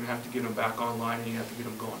 You're going to have to get them back online, and you have to get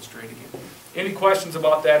them going straight again. Any questions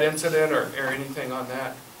about that incident or anything on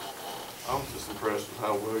that? I was just impressed with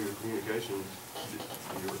how well your communication,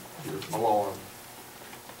 your alarm,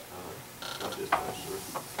 not dispatcher.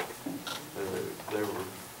 They were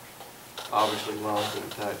obviously launched in the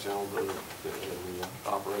attack channel, the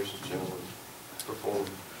operations channel, and performed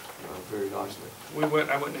very nicely. I went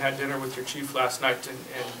and had dinner with your chief last night, and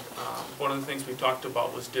one of the things we talked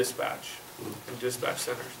about was dispatch and dispatch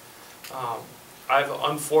centers. I've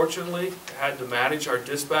unfortunately had to manage our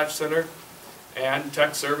dispatch center and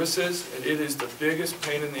tech services, and it is the biggest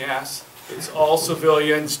pain in the ass. It's all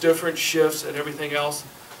civilians, different shifts and everything else,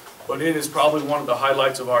 but it is probably one of the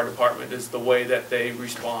highlights of our department is the way that they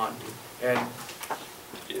respond. And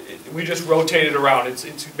we just rotate it around.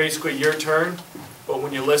 It's basically your turn, but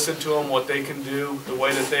when you listen to them, what they can do, the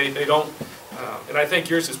way that they don't, and I think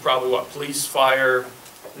yours is probably what, police, fire,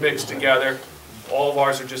 mixed together. All of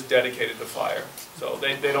ours are just dedicated to fire. So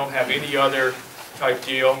they don't have any other type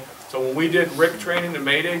deal. So when we did RIC training and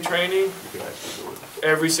Mayday training,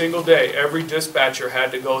 every single day, every dispatcher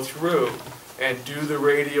had to go through and do the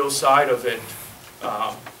radio side of it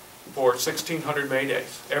for 1,600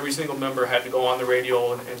 Maydays. Every single member had to go on the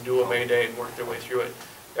radio and do a Mayday and work their way through it.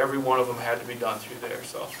 Every one of them had to be done through there.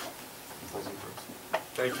 So,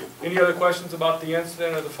 thank you. Any other questions about the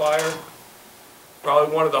incident or the fire?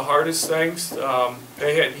 Probably one of the hardest things.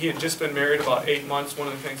 He had just been married about 8 months. One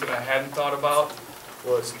of the things that I hadn't thought about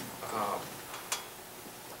was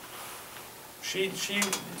she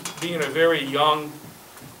being a very young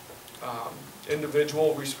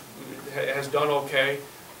individual has done okay,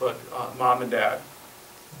 but mom and dad.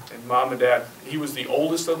 And mom and dad, he was the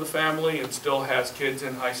oldest of the family and still has kids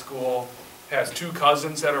in high school, has 2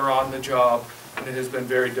 cousins that are on the job, and it has been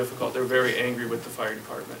very difficult. They're very angry with the fire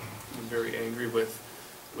department. They're very angry with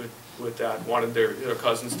that. Wanted their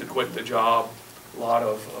cousins to quit the job. A lot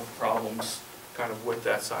of problems kind of with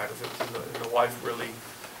that side of it. And the wife really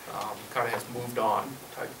kind of has moved on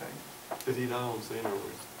type thing. Did he die on scene or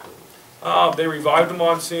was they revived him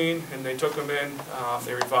on scene and they took him in.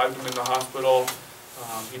 They revived him in the hospital.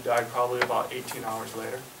 He died probably about 18 hours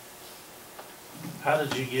later. How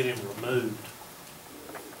did you get him removed?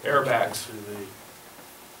 Airbags.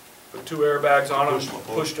 Put 2 airbags on him,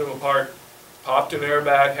 pushed him apart, popped an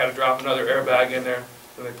airbag, had to drop another airbag in there.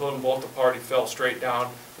 Then they pulled them both apart. He fell straight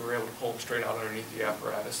down. We were able to pull him straight out underneath the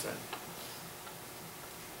apparatus then.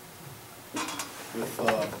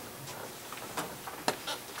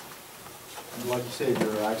 Like you said,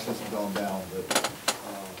 your accidents have gone down, but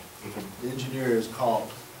if the engineer is caught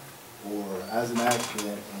or as an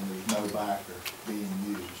accident and there's no backer being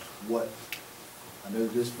used, I know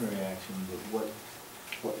disciplinary action, but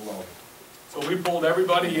what level? So we pulled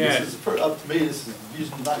everybody in. This is, up to me, this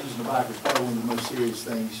is not using the backer is probably one of the most serious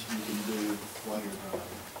things you can do while you're driving.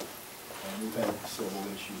 And we've had several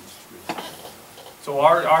issues recently. So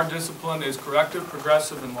our discipline is corrective,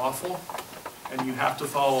 progressive, and lawful, and you have to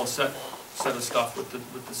follow a set of stuff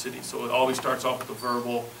with the city. So it always starts off with a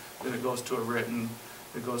verbal, then it goes to a written,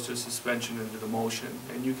 it goes to a suspension and to the motion.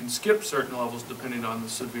 And you can skip certain levels depending on the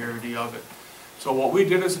severity of it. So what we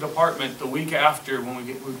did as a department, the week after, when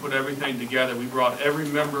we put everything together, we brought every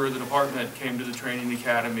member of the department came to the training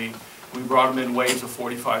academy. We brought them in waves of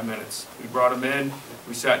 45 minutes. We brought them in,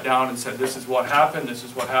 we sat down and said, this is what happened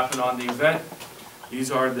on the event. These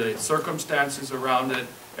are the circumstances around it.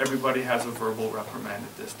 Everybody has a verbal reprimand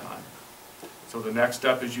at this time. So the next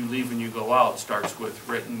step as you leave and you go out starts with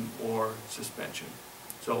written or suspension.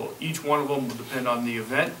 So each one of them will depend on the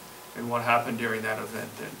event and what happened during that event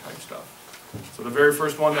then type stuff. So the very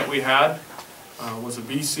first one that we had was a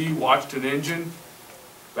BC, watched an engine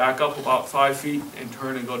back up about 5 feet and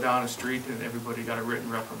turn and go down a street, and everybody got a written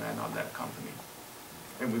reprimand on that company.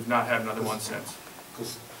 And we've not had another one since.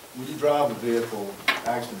 Because when you drive a vehicle,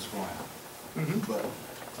 accidents go out. But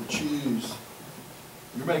to choose,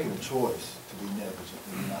 you're making a choice to be negligent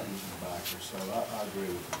and you're not using the backer. So I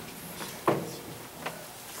agree with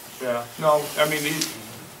you. Yeah, no, I mean,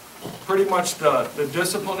 pretty much the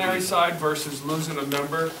disciplinary side versus losing a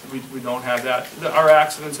member, we don't have that. Our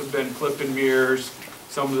accidents have been clipping mirrors,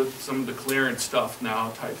 some of the clearance stuff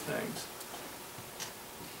now type things.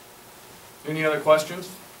 Any other questions?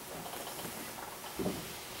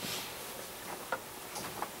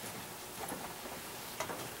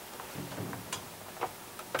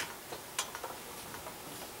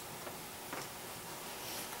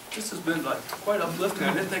 This has been like quite uplifting.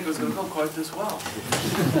 I didn't think it was going to go quite this well.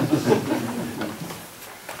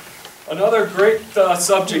 Another great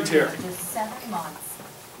subject here. For just 7 months,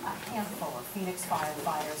 a handful of Phoenix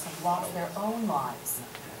firefighters have lost their own lives.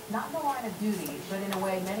 Not in the line of duty, but in a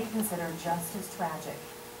way many consider just as tragic.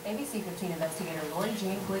 ABC 15 investigator Lori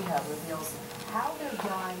Jane Gliha reveals how they're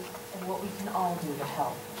dying and what we can all do to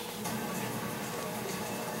help.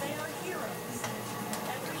 They are heroes.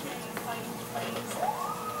 Every day fighting flames,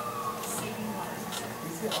 saving lives.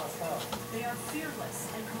 They are fearless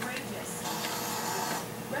and courageous,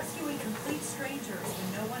 rescuing complete strangers when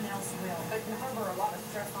no one else will. It can harbor a lot of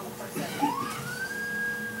stress on the person.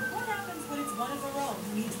 What happens when it's one of their own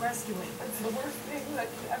who needs rescuing? It's the worst thing that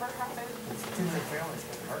could ever happen. Too many families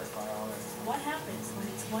get hurt by all this. What happens when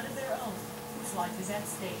it's one of their own whose life is at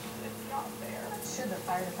stake? It's not fair. Should the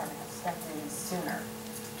fire department have stepped in sooner?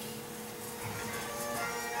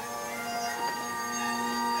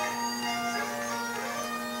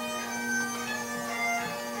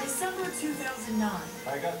 December 2009.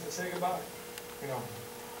 I got to say goodbye, you know.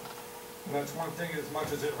 And that's one thing, as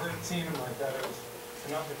much as it hurt seeing him like that, it was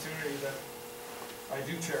an opportunity that I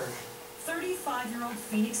do cherish. 35-year-old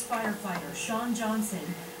Phoenix firefighter Sean Johnson,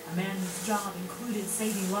 a man whose job included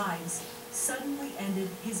saving lives, suddenly ended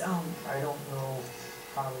his own. I don't know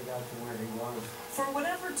how he got to where he was. For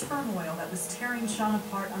whatever turmoil that was tearing Sean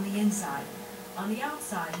apart on the inside, on the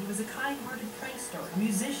outside he was a kind-hearted prankster,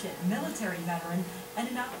 musician, military veteran, and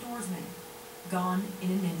an outdoorsman. Gone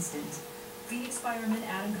in an instant. Phoenix fireman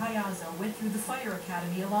Adam Cayazzo went through the fire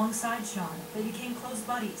academy alongside Sean. They became close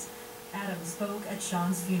buddies. Adam spoke at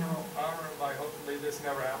Sean's funeral. Hopefully this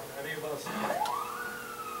never happened to any of us.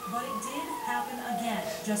 But it did happen again.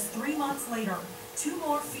 Just 3 months later, 2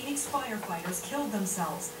 more Phoenix firefighters killed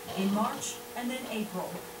themselves in March and then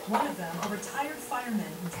April. One of them, a retired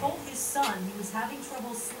fireman who told his son he was having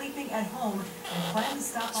trouble sleeping at home and planned to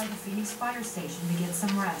stop by the Phoenix fire station to get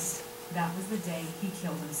some rest. That was the day he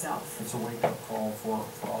killed himself. It's a wake-up call for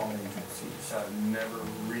all agencies. I've never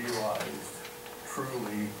realized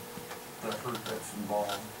truly the hurt that's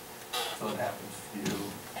involved, so it happens to you.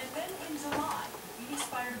 And then in July, Phoenix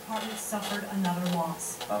Fire Department suffered another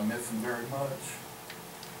loss. I miss him very much.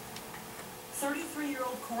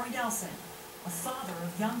 33-year-old Corey Nelson, a father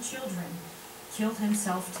of young children, killed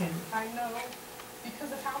himself too. I know,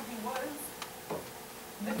 because of how he was,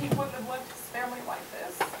 that he wouldn't have left his family like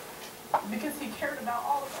this. Because he cared about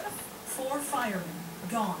all of us. 4 firemen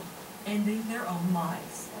gone, ending their own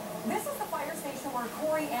lives. This is the fire station where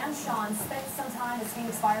Corey and Sean spent some time as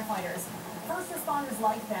Phoenix firefighters. First responders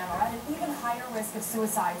like them are at an even higher risk of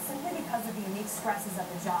suicide simply because of the unique stresses of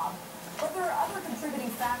the job. But there are other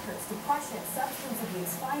contributing factors: depression, substance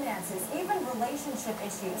abuse, finances, even relationship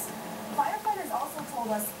issues. Firefighters also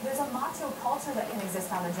told us there's a macho culture that can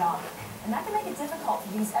exist on the job, and that can make it difficult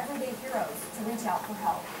for these everyday heroes to reach out for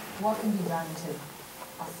help. What can be done to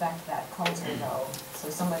affect that culture though, so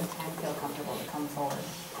somebody can feel comfortable to come forward?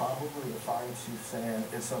 Probably the fire chief saying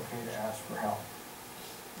it's okay to ask for help.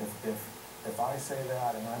 If I say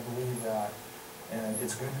that and I believe that, and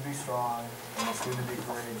it's good to be strong and it's good to be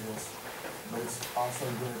courageous, but it's also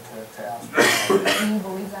good to ask for help. Do you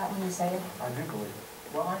believe that when you say it? I do believe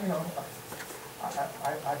it. Well, I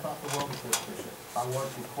thought the world was this Bishop. I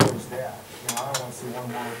worked with Corey's dad. I don't want to see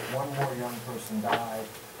one more young person die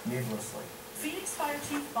needlessly. Phoenix Fire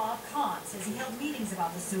Chief Bob Kahn says he held meetings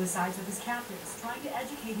about the suicides with his captains, trying to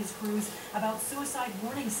educate his crews about suicide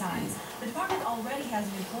warning signs. The department already has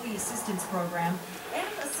an employee assistance program and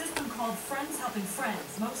a system called Friends Helping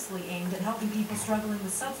Friends, mostly aimed at helping people struggling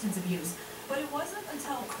with substance abuse. But it wasn't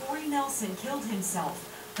until Corey Nelson killed himself,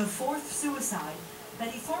 the fourth suicide, that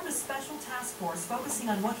he formed a special task force focusing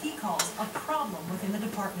on what he calls a problem within the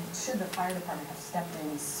department. Should the fire department have stepped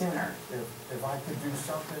in sooner? If I could do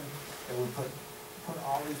something that would put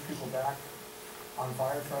all these people back on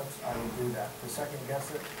fire trucks, I would do that. To second guess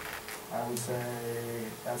it, I would say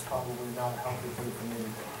that's probably not a healthy thing for me to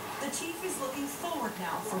do. The chief is looking forward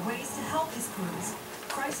now for ways to help his crews.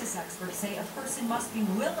 Crisis experts say a person must be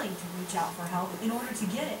willing to reach out for help in order to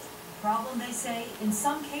get it. Problem, they say, in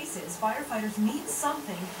some cases, firefighters need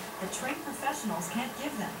something that trained professionals can't give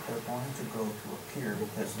them. They're going to go to a peer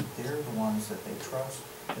because they're the ones that they trust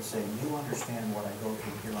to say, you understand what I go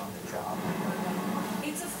through here on the job.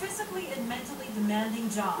 It's a physically and mentally demanding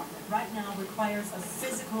job that right now requires a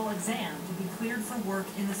physical exam to be cleared for work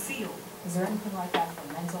in the field. Is there anything like that for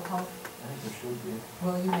mental health? I think there should be.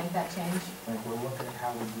 Will you make that change? I think we're looking at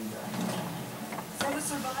how we do that. For the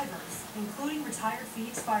survivors, including retired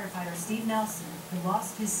Phoenix firefighter Steve Nelson, who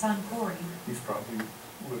lost his son Corey. He's probably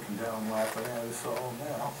looking down laughing at us all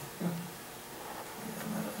now.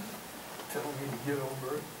 Telling me to get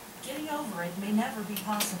over it. Getting over it may never be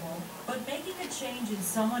possible, but making a change in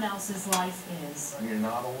someone else's life is. You're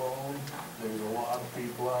not alone. There's a lot of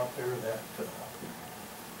people out there that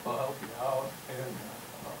will help you out and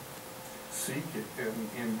seek it and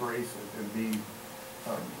embrace it and be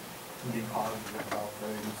positive about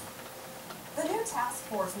things. The new task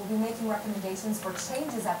force will be making recommendations for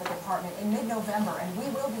changes at the department in mid-November, and we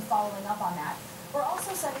will be following up on that. We're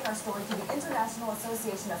also sending our story to the International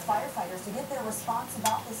Association of Firefighters to get their response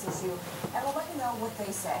about this issue, and we'll let you know what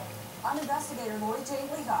they say. I'm investigator Lori J.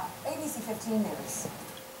 Leha, ABC 15 News.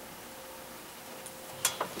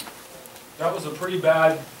 That was a pretty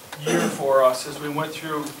bad year for us as we went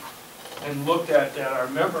through and looked at our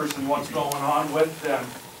members and what's going on with them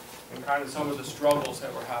and kind of some of the struggles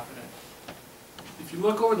that were happening. If you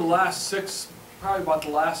look over the last probably about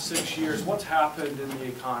the last 6 years, what's happened in the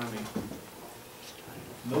economy?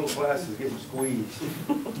 Middle class is getting squeezed.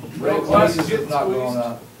 Middle class is getting not going squeezed.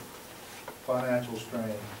 up. Financial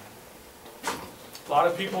strain. A lot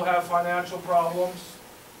of people have financial problems.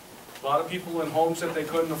 A lot of people in homes that they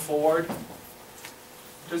couldn't afford.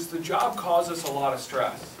 Does the job cause us a lot of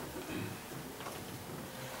stress?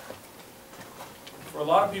 For a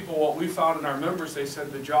lot of people, what we found in our members, they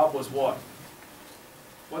said the job was what?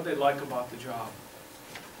 What they like about the job.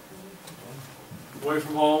 Away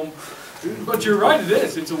from home. But you're right, it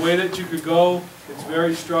is. It's a way that you could go. It's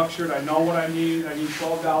very structured. I know what I need. I need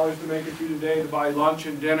 $12 to make it through the day to buy lunch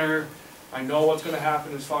and dinner. I know what's going to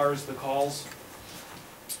happen as far as the calls.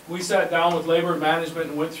 We sat down with labor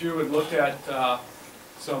management and went through and looked at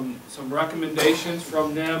some recommendations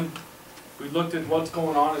from them. We looked at what's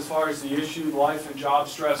going on as far as the issue, life and job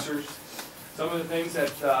stressors. Some of the things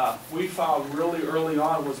that we found really early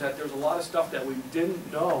on was that there's a lot of stuff that we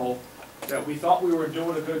didn't know, that we thought we were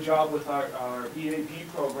doing a good job with our EAP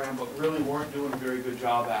program, but really weren't doing a very good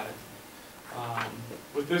job at it.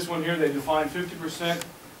 With this one here, they define 50%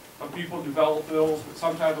 of people develop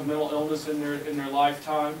some type of mental illness in their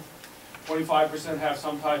lifetime. 25% have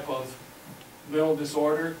some type of mental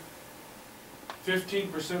disorder.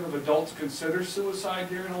 15% of adults consider suicide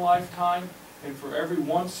during a lifetime, and for every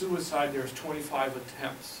one suicide, there's 25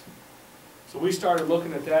 attempts. So we started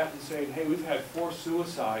looking at that and saying, hey, we've had 4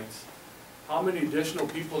 suicides. How many additional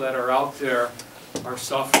people that are out there are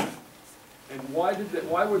suffering? And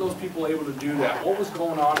why were those people able to do that? What was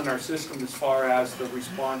going on in our system as far as the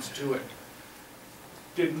response to it?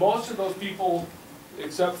 Did most of those people,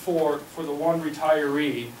 except for the one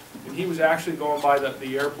retiree, and he was actually going by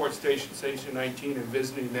the airport station, Station 19, and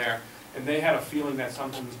visiting there, and they had a feeling that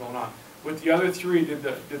something was going on. With the other 3, did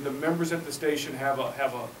the members at the station have a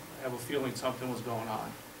feeling something was going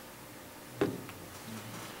on?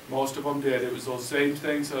 Most of them did. It was those same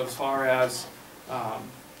things as far as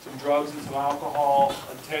some drugs and some alcohol,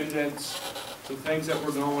 attendance, some things that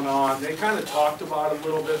were going on. They kind of talked about it a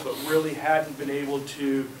little bit, but really hadn't been able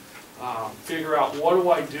to figure out, what do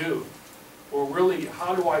I do? Or really,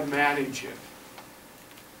 how do I manage it?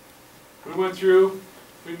 We went through,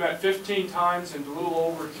 we met 15 times in a little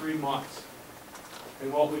over 3 months.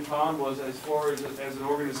 And what we found was, as far as an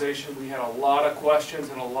organization, we had a lot of questions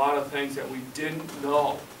and a lot of things that we didn't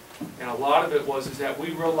know. And a lot of it was that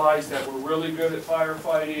we realized that we're really good at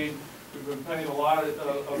firefighting. We've been spending a lot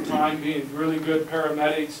of time being really good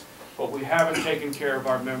paramedics, but we haven't taken care of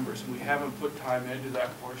our members, and we haven't put time into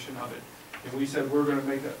that portion of it. And we said we're going to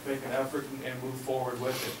make an effort and move forward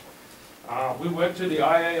with it. We went to the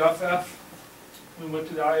IAFF, we went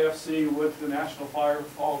to the IFC with the National Fallen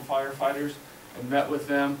Firefighters and met with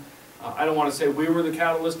them. I don't want to say we were the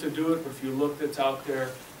catalyst to do it, but if you look that's out there,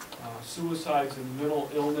 suicides and mental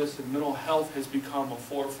illness and mental health has become a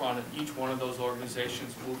forefront in each one of those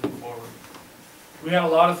organizations moving forward. We had a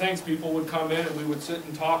lot of things. People would come in and we would sit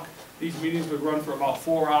and talk. These meetings would run for about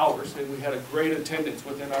 4 hours, and we had a great attendance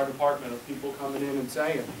within our department of people coming in and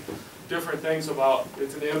saying different things about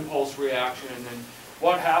it's an impulse reaction and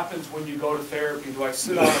what happens when you go to therapy. Do I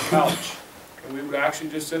sit on a couch? And we would actually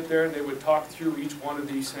just sit there and they would talk through each one of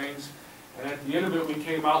these things. And at the end of it, we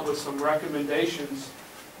came out with some recommendations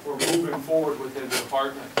for moving forward within the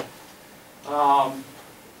department.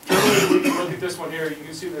 Generally, we can look at this one here. You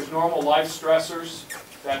can see there's normal life stressors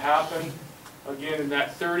that happen. Again, in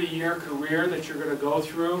that 30-year career that you're going to go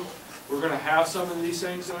through, we're going to have some of these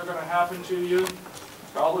things that are going to happen to you.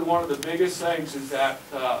 Probably one of the biggest things is that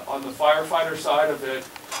on the firefighter side of it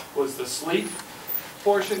was the sleep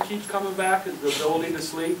portion keeps coming back, is the ability to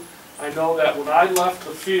sleep. I know that when I left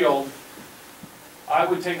the field, I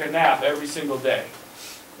would take a nap every single day.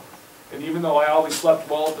 And even though I always slept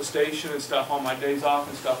well at the station and stuff on my days off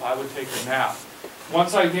and stuff, I would take a nap.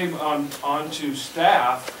 Once I came onto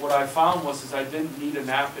staff, what I found was I didn't need a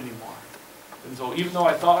nap anymore. And so even though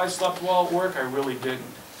I thought I slept well at work, I really didn't.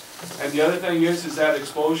 And the other thing is that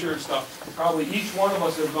exposure and stuff, probably each one of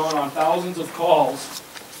us have gone on thousands of calls,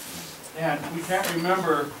 and we can't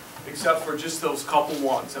remember except for just those couple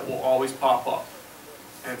ones that will always pop up.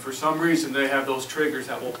 And for some reason, they have those triggers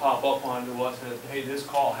that will pop up onto us that, hey, this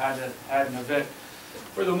call had an event.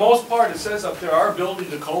 For the most part, it says up there, our ability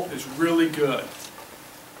to cope is really good.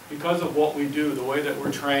 Because of what we do, the way that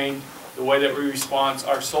we're trained, the way that we respond,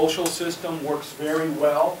 our social system works very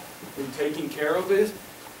well in taking care of it.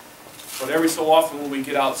 But every so often when we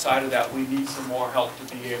get outside of that, we need some more help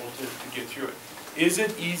to be able to get through it. Is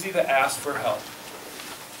it easy to ask for help?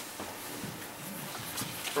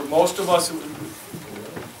 For most of us,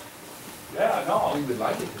 yeah, no. We would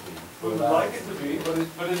like it to be. We would like it to be,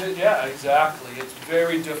 but is it? Yeah, exactly. It's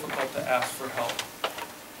very difficult to ask for help.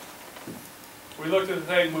 We looked at the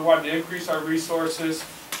thing, we wanted to increase our resources.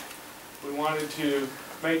 We wanted to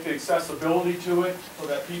make the accessibility to it so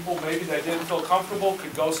that people maybe that didn't feel comfortable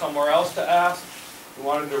could go somewhere else to ask. We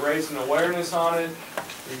wanted to raise an awareness on it,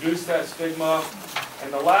 reduce that stigma.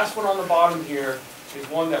 And the last one on the bottom here is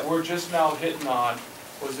one that we're just now hitting on,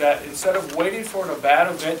 was that instead of waiting for a bad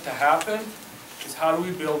event to happen, is how do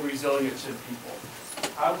we build resilience in people?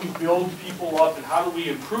 How do we build people up and how do we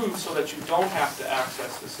improve so that you don't have to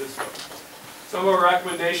access the system? Some of our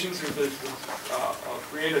recommendations is to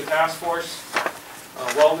create a task force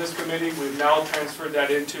wellness committee. We've now transferred that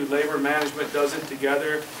into labor management does it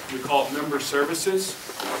together. We call it member services.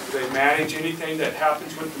 They manage anything that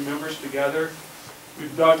happens with the members together.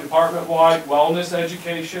 We've done department-wide wellness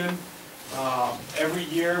education. Every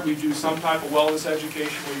year we do some type of wellness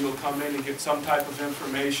education where you'll come in and get some type of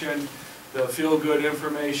information, the feel-good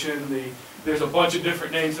information. There's a bunch of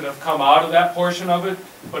different names that have come out of that portion of it,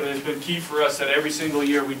 but it has been key for us that every single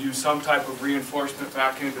year we do some type of reinforcement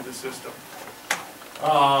back into the system.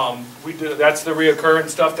 That's the reoccurring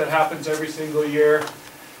stuff that happens every single year.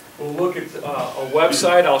 We'll look at a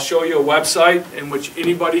website. I'll show you a website in which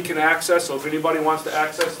anybody can access. So if anybody wants to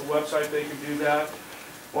access the website, they can do that.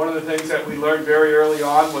 One of the things that we learned very early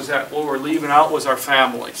on was that what we're leaving out was our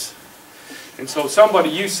families. And so somebody,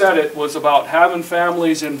 you said it, was about having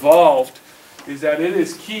families involved, is that it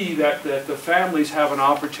is key that the families have an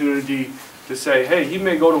opportunity to say, hey, he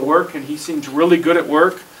may go to work and he seems really good at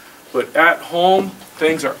work, but at home,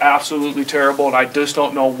 things are absolutely terrible and I just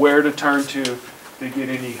don't know where to turn to get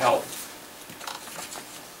any help.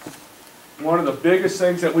 One of the biggest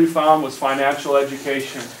things that we found was financial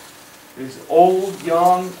education. Is old,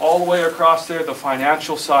 young, all the way across there, the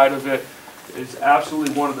financial side of it is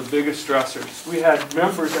absolutely one of the biggest stressors. We had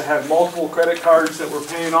members that had multiple credit cards that were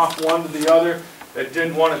paying off one to the other that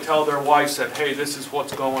didn't want to tell their wives that, hey, this is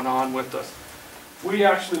what's going on with us. We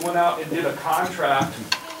actually went out and did a contract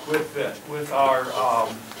with our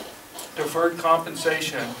deferred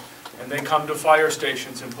compensation, and they come to fire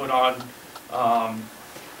stations and put on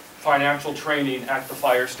financial training at the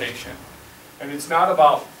fire station. And it's not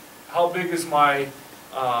about how big is my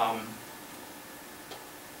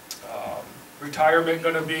retirement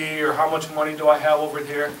going to be, or how much money do I have over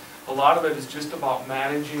here. A lot of it is just about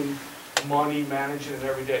managing money, managing it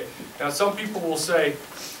every day. Now, some people will say,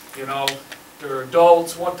 you know, they're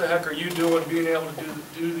adults, what the heck are you doing being able to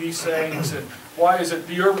do these things, and why is it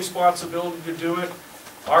your responsibility to do it?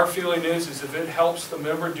 Our feeling is if it helps the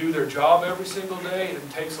member do their job every single day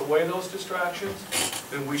and takes away those distractions,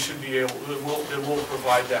 then we should be able, then we'll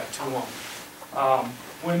provide that to them.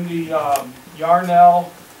 When the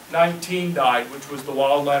Yarnell 19 died, which was the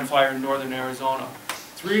wildland fire in northern Arizona,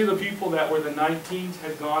 3 of the people that were the 19s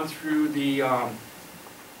had gone through the, God,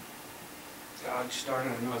 darn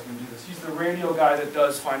it, I knew I was going to do this. He's the radio guy that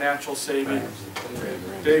does financial saving,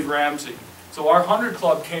 Dave Ramsey. So our 100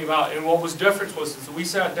 Club came out, and what was different was we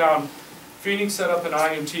sat down, Phoenix set up an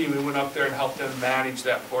IMT, and we went up there and helped them manage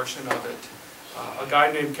that portion of it. A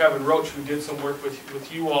guy named Kevin Roach, who did some work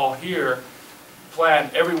with you all here,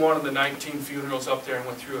 planned every one of the 19 funerals up there and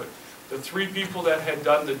went through it. The 3 people that had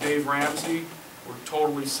done the Dave Ramsey were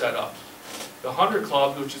totally set up. The 100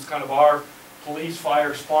 Club, which is kind of our police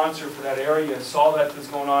fire sponsor for that area, saw that was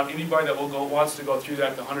going on. Anybody that wants to go through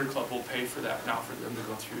that, the 100 Club will pay for that now for them to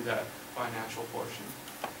go through that financial portion.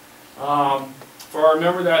 For our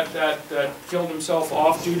member that killed himself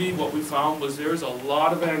off duty, what we found was there's a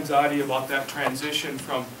lot of anxiety about that transition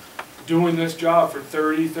from doing this job for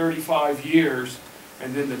 30, 35 years,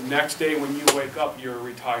 and then the next day when you wake up, you're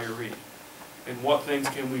a retiree. And what things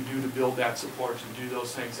can we do to build that support and do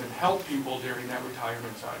those things and help people during that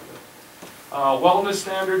retirement side of it. Wellness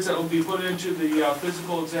standards that will be put into the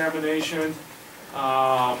physical examination,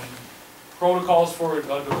 protocols for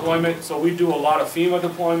deployment. So we do a lot of FEMA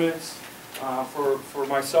deployments. For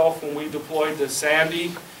myself, when we deployed to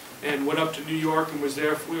Sandy and went up to New York and we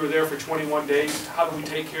were there for 21 days, how do we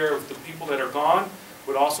take care of the people that are gone,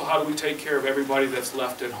 but also how do we take care of everybody that's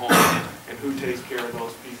left at home, and who takes care of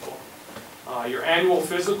those people. Your annual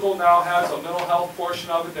physical now has a mental health portion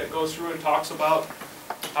of it that goes through and talks about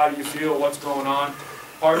how do you feel, what's going on.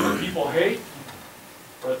 Part of it people hate,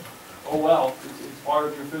 but oh well, it's part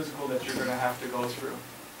of your physical that you're going to have to go through.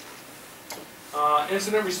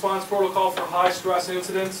 Incident response protocol for high stress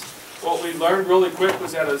incidents. What we learned really quick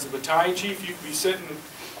was that as a battalion chief, you could be sitting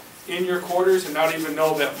in your quarters and not even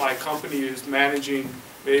know that my company is managing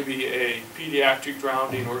maybe a pediatric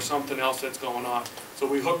drowning or something else that's going on. So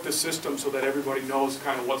we hooked the system so that everybody knows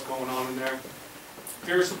kind of what's going on in there.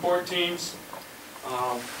 Peer support teams,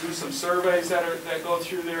 do some surveys that go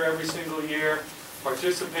through there every single year,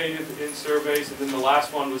 participated in surveys, and then the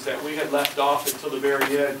last one was that we had left off until the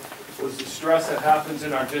very end, was the stress that happens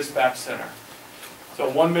in our dispatch center. So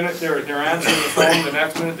 1 minute they're answering the phone, the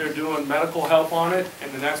next minute they're doing medical help on it,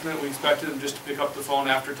 and the next minute we expected them just to pick up the phone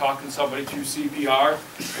after talking to somebody through CPR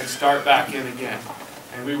and start back in again.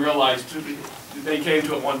 And we realized, they came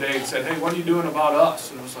to it one day and said, hey, what are you doing about us?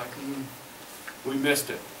 And it was like, we missed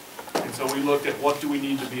it. And so we looked at what do we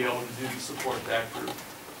need to be able to do to support that group.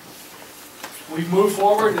 We've moved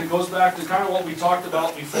forward, and it goes back to kind of what we talked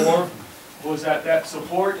about before, was that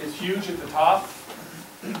support is huge at the top,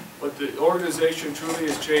 but the organization truly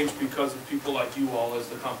has changed because of people like you all as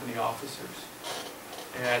the company officers.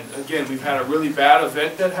 And again, we've had a really bad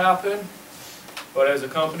event that happened, but as a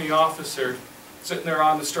company officer, sitting there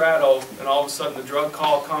on the straddle, and all of a sudden the drug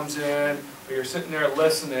call comes in, or you're sitting there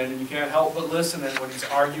listening, and you can't help but listen when he's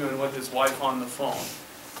arguing with his wife on the phone,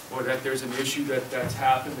 or that there's an issue that's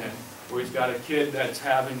happening, or he's got a kid that's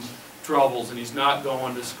having troubles and he's not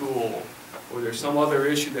going to school, or there's some other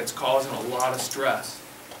issue that's causing a lot of stress.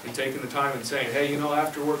 And taking the time and saying, hey, you know,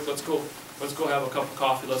 after work, let's go have a cup of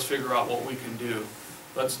coffee, let's figure out what we can do.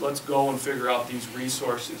 Let's go and figure out these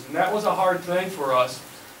resources. And that was a hard thing for us,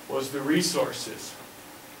 was the resources.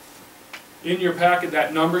 In your packet,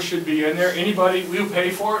 that number should be in there. Anybody, we'll pay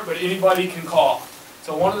for it, but anybody can call.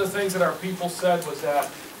 So one of the things that our people said was that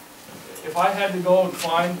if I had to go and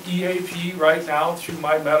find EAP right now through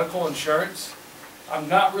my medical insurance, I'm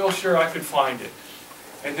not real sure I could find it.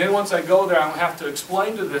 And then once I go there, I'll have to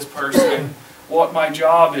explain to this person what my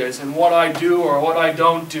job is and what I do or what I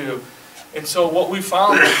don't do. And so what we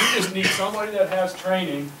found is we just need somebody that has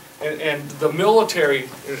training, and the military,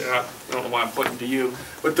 I don't know why I'm putting to you,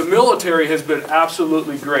 but the military has been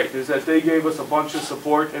absolutely great, is that they gave us a bunch of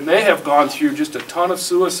support, and they have gone through just a ton of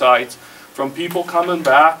suicides from people coming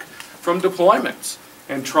back from deployments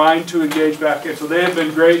and trying to engage back in. So they have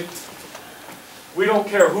been great. We don't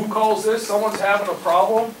care who calls this, someone's having a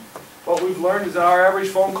problem. What we've learned is that our average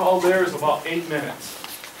phone call there is about 8 minutes.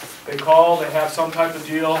 They call, they have some type of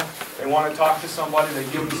deal, they want to talk to somebody, they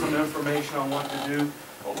give them some information on what to do.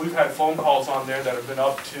 But we've had phone calls on there that have been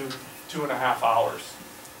up to 2.5 hours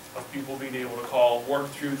of people being able to call, work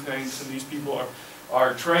through things, and these people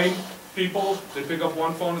are trained people. They pick up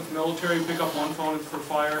one phone, it's military, pick up one phone, it's for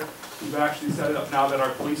fire. We've actually set it up now that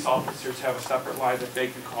our police officers have a separate line that they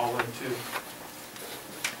can call in too.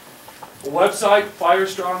 The website,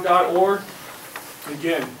 firestrong.org,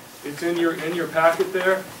 again, it's in your packet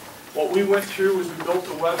there. What we went through was we built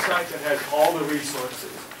a website that had all the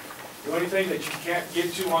resources. The only thing that you can't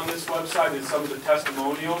get to on this website is some of the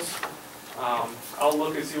testimonials. I'll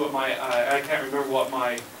look and see what I can't remember what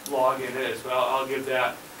my login is, but I'll give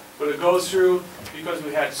that. But it goes through, because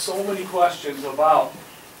we had so many questions about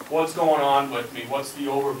what's going on with me, what's the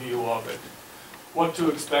overview of it, what to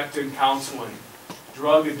expect in counseling,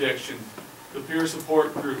 drug addiction, the peer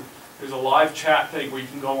support group. There's a live chat thing where you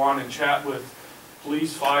can go on and chat with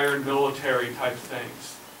police, fire, and military type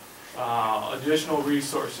things. Additional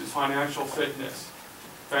resources, financial fitness,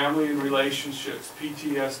 family and relationships,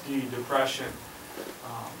 PTSD, depression.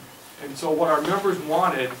 And so what our members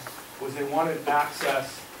wanted was they wanted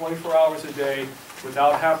access 24 hours a day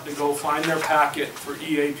without having to go find their packet for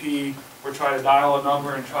EAP or try to dial a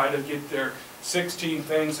number and try to get their 16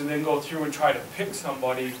 things and then go through and try to pick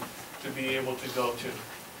somebody to be able to go to.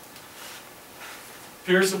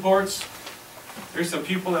 Peer supports. There's some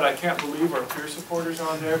people that I can't believe are peer supporters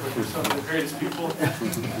on there, but they're some of the greatest people.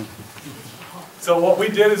 So what we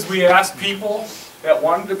did is we asked people that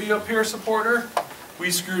wanted to be a peer supporter. We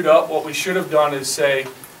screwed up. What we should have done is say,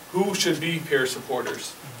 who should be peer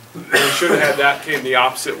supporters? And we should have had that came the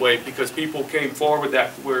opposite way, because people came forward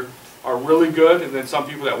that are really good, and then some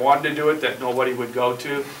people that wanted to do it that nobody would go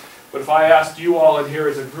to. But if I asked you all in here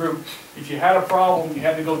as a group, if you had a problem, you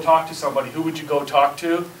had to go talk to somebody, who would you go talk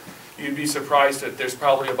to? You'd be surprised that there's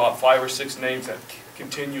probably about 5 or 6 names that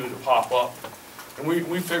continue to pop up. And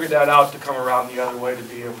we figured that out to come around the other way to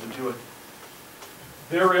be able to do it.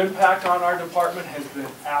 Their impact on our department has been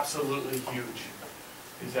absolutely huge.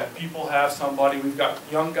 Is that people have somebody, we've got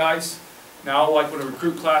young guys, now like when a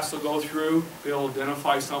recruit class will go through, they'll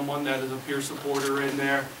identify someone that is a peer supporter in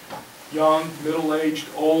there. Young, middle-aged,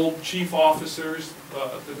 old, chief officers,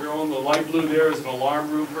 the girl in the light blue there is an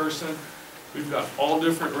alarm room person. We've got all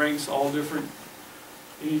different ranks, all different,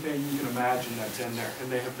 anything you can imagine that's in there,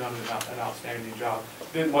 and they have done an outstanding job.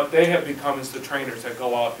 Then what they have become is the trainers that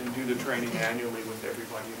go out and do the training annually with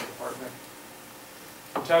everybody in the department.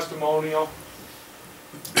 Testimonial.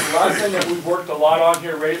 The last thing that we've worked a lot on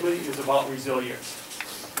here lately is about resilience.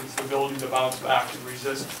 It's the ability to bounce back and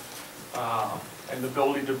resist, and the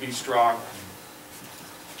ability to be strong.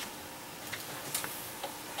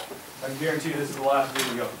 I guarantee this is the last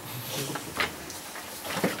video.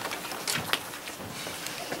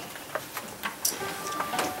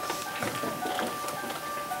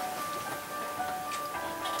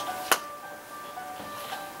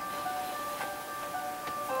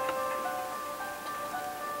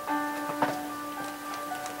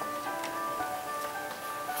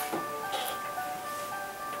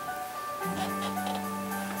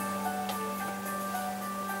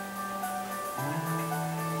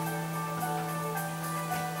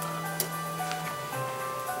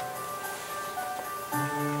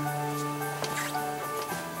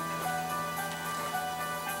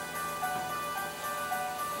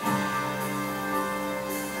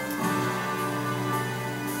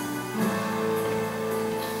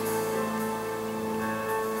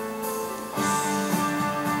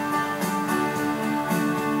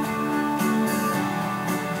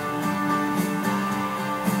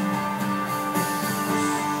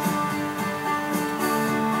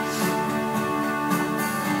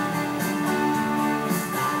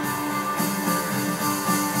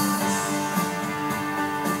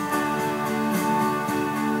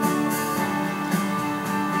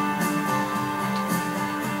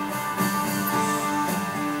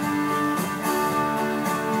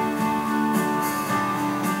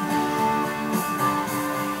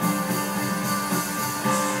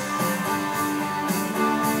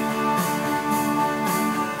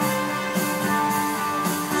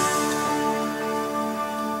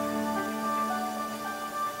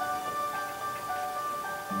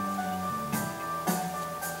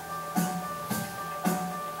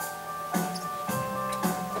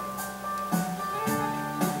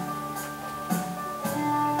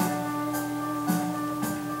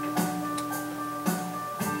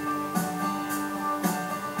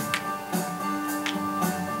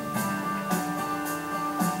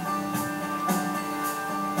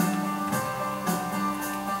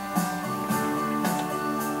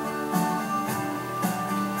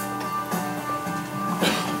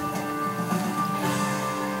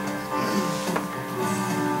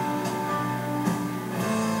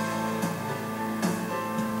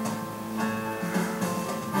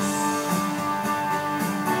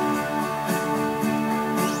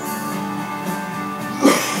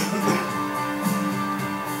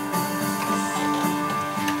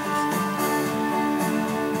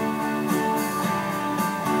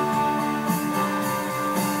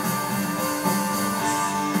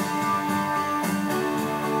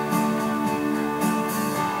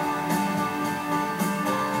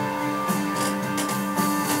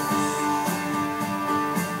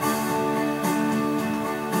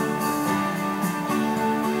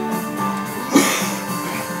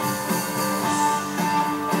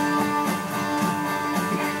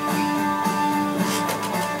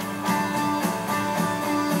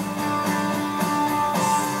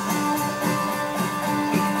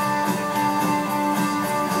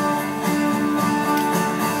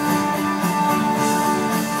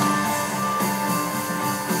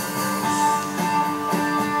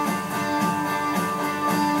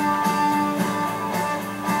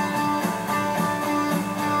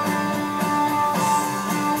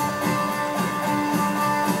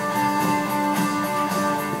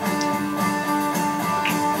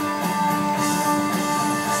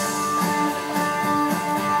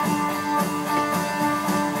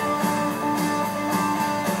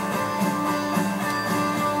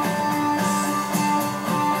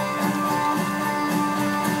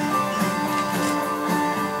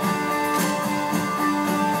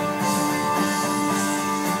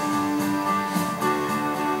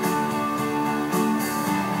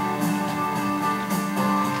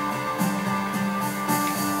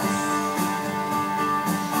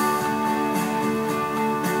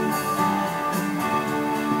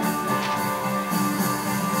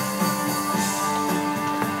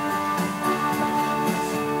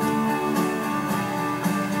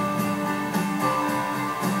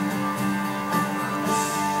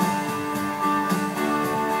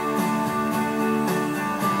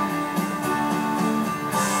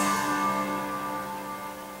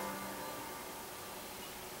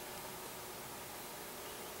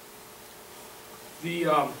 What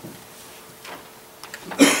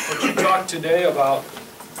you talked today about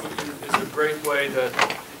is a great way to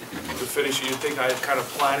finish it. You'd think I had kind of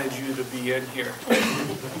planted you to be in here.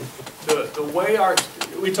 The way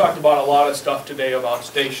we talked about a lot of stuff today about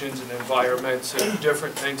stations and environments and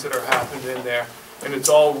different things that are happening in there, and it's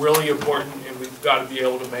all really important, and we've got to be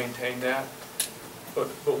able to maintain that. But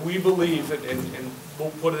we believe, and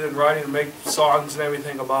we'll put it in writing and make songs and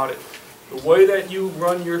everything about it, the way that you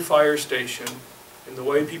run your fire station, and the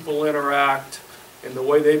way people interact, and the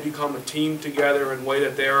way they become a team together, and the way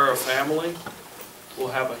that they are a family, will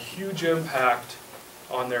have a huge impact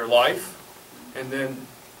on their life, and then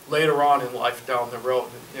later on in life down the road.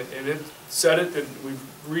 And it said it, and we've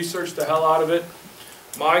researched the hell out of it.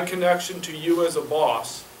 My connection to you as a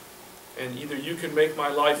boss, and either you can make my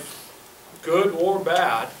life good or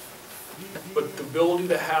bad, but the ability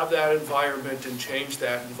to have that environment and change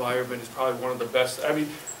that environment is probably one of the best. I mean,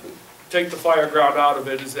 take the fire ground out of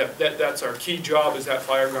it, is that's our key job, is that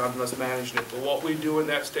fire ground and us managing it. But what we do in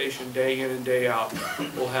that station day in and day out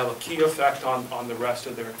will have a key effect on the rest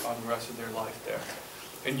of their life there.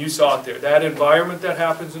 And you saw it there. That environment that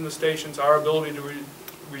happens in the stations, our ability to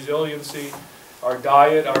resiliency, our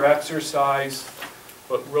diet, our exercise,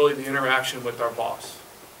 but really the interaction with our boss.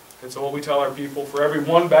 And so what we tell our people, for every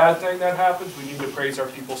one bad thing that happens, we need to praise our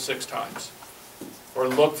people 6 times. Or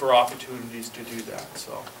look for opportunities to do that.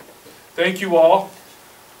 So, thank you all.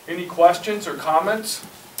 Any questions or comments?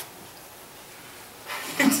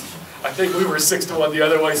 I think we were 6-1 the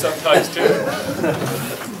other way sometimes too.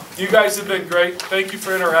 You guys have been great. Thank you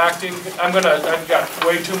for interacting. I've got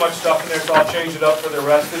way too much stuff in there, so I'll change it up for the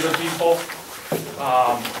rest of the people.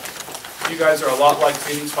 You guys are a lot like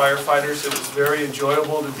Phoenix firefighters. It was very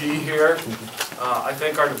enjoyable to be here. I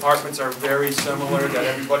think our departments are very similar, that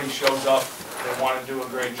everybody shows up, they want to do a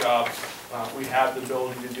great job. We have the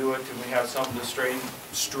ability to do it, and we have some of the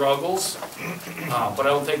struggles, but I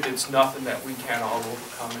don't think it's nothing that we can't all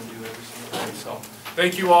overcome and do every single day. So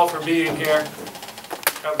thank you all for being here.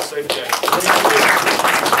 Have a safe day.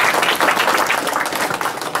 Thank you.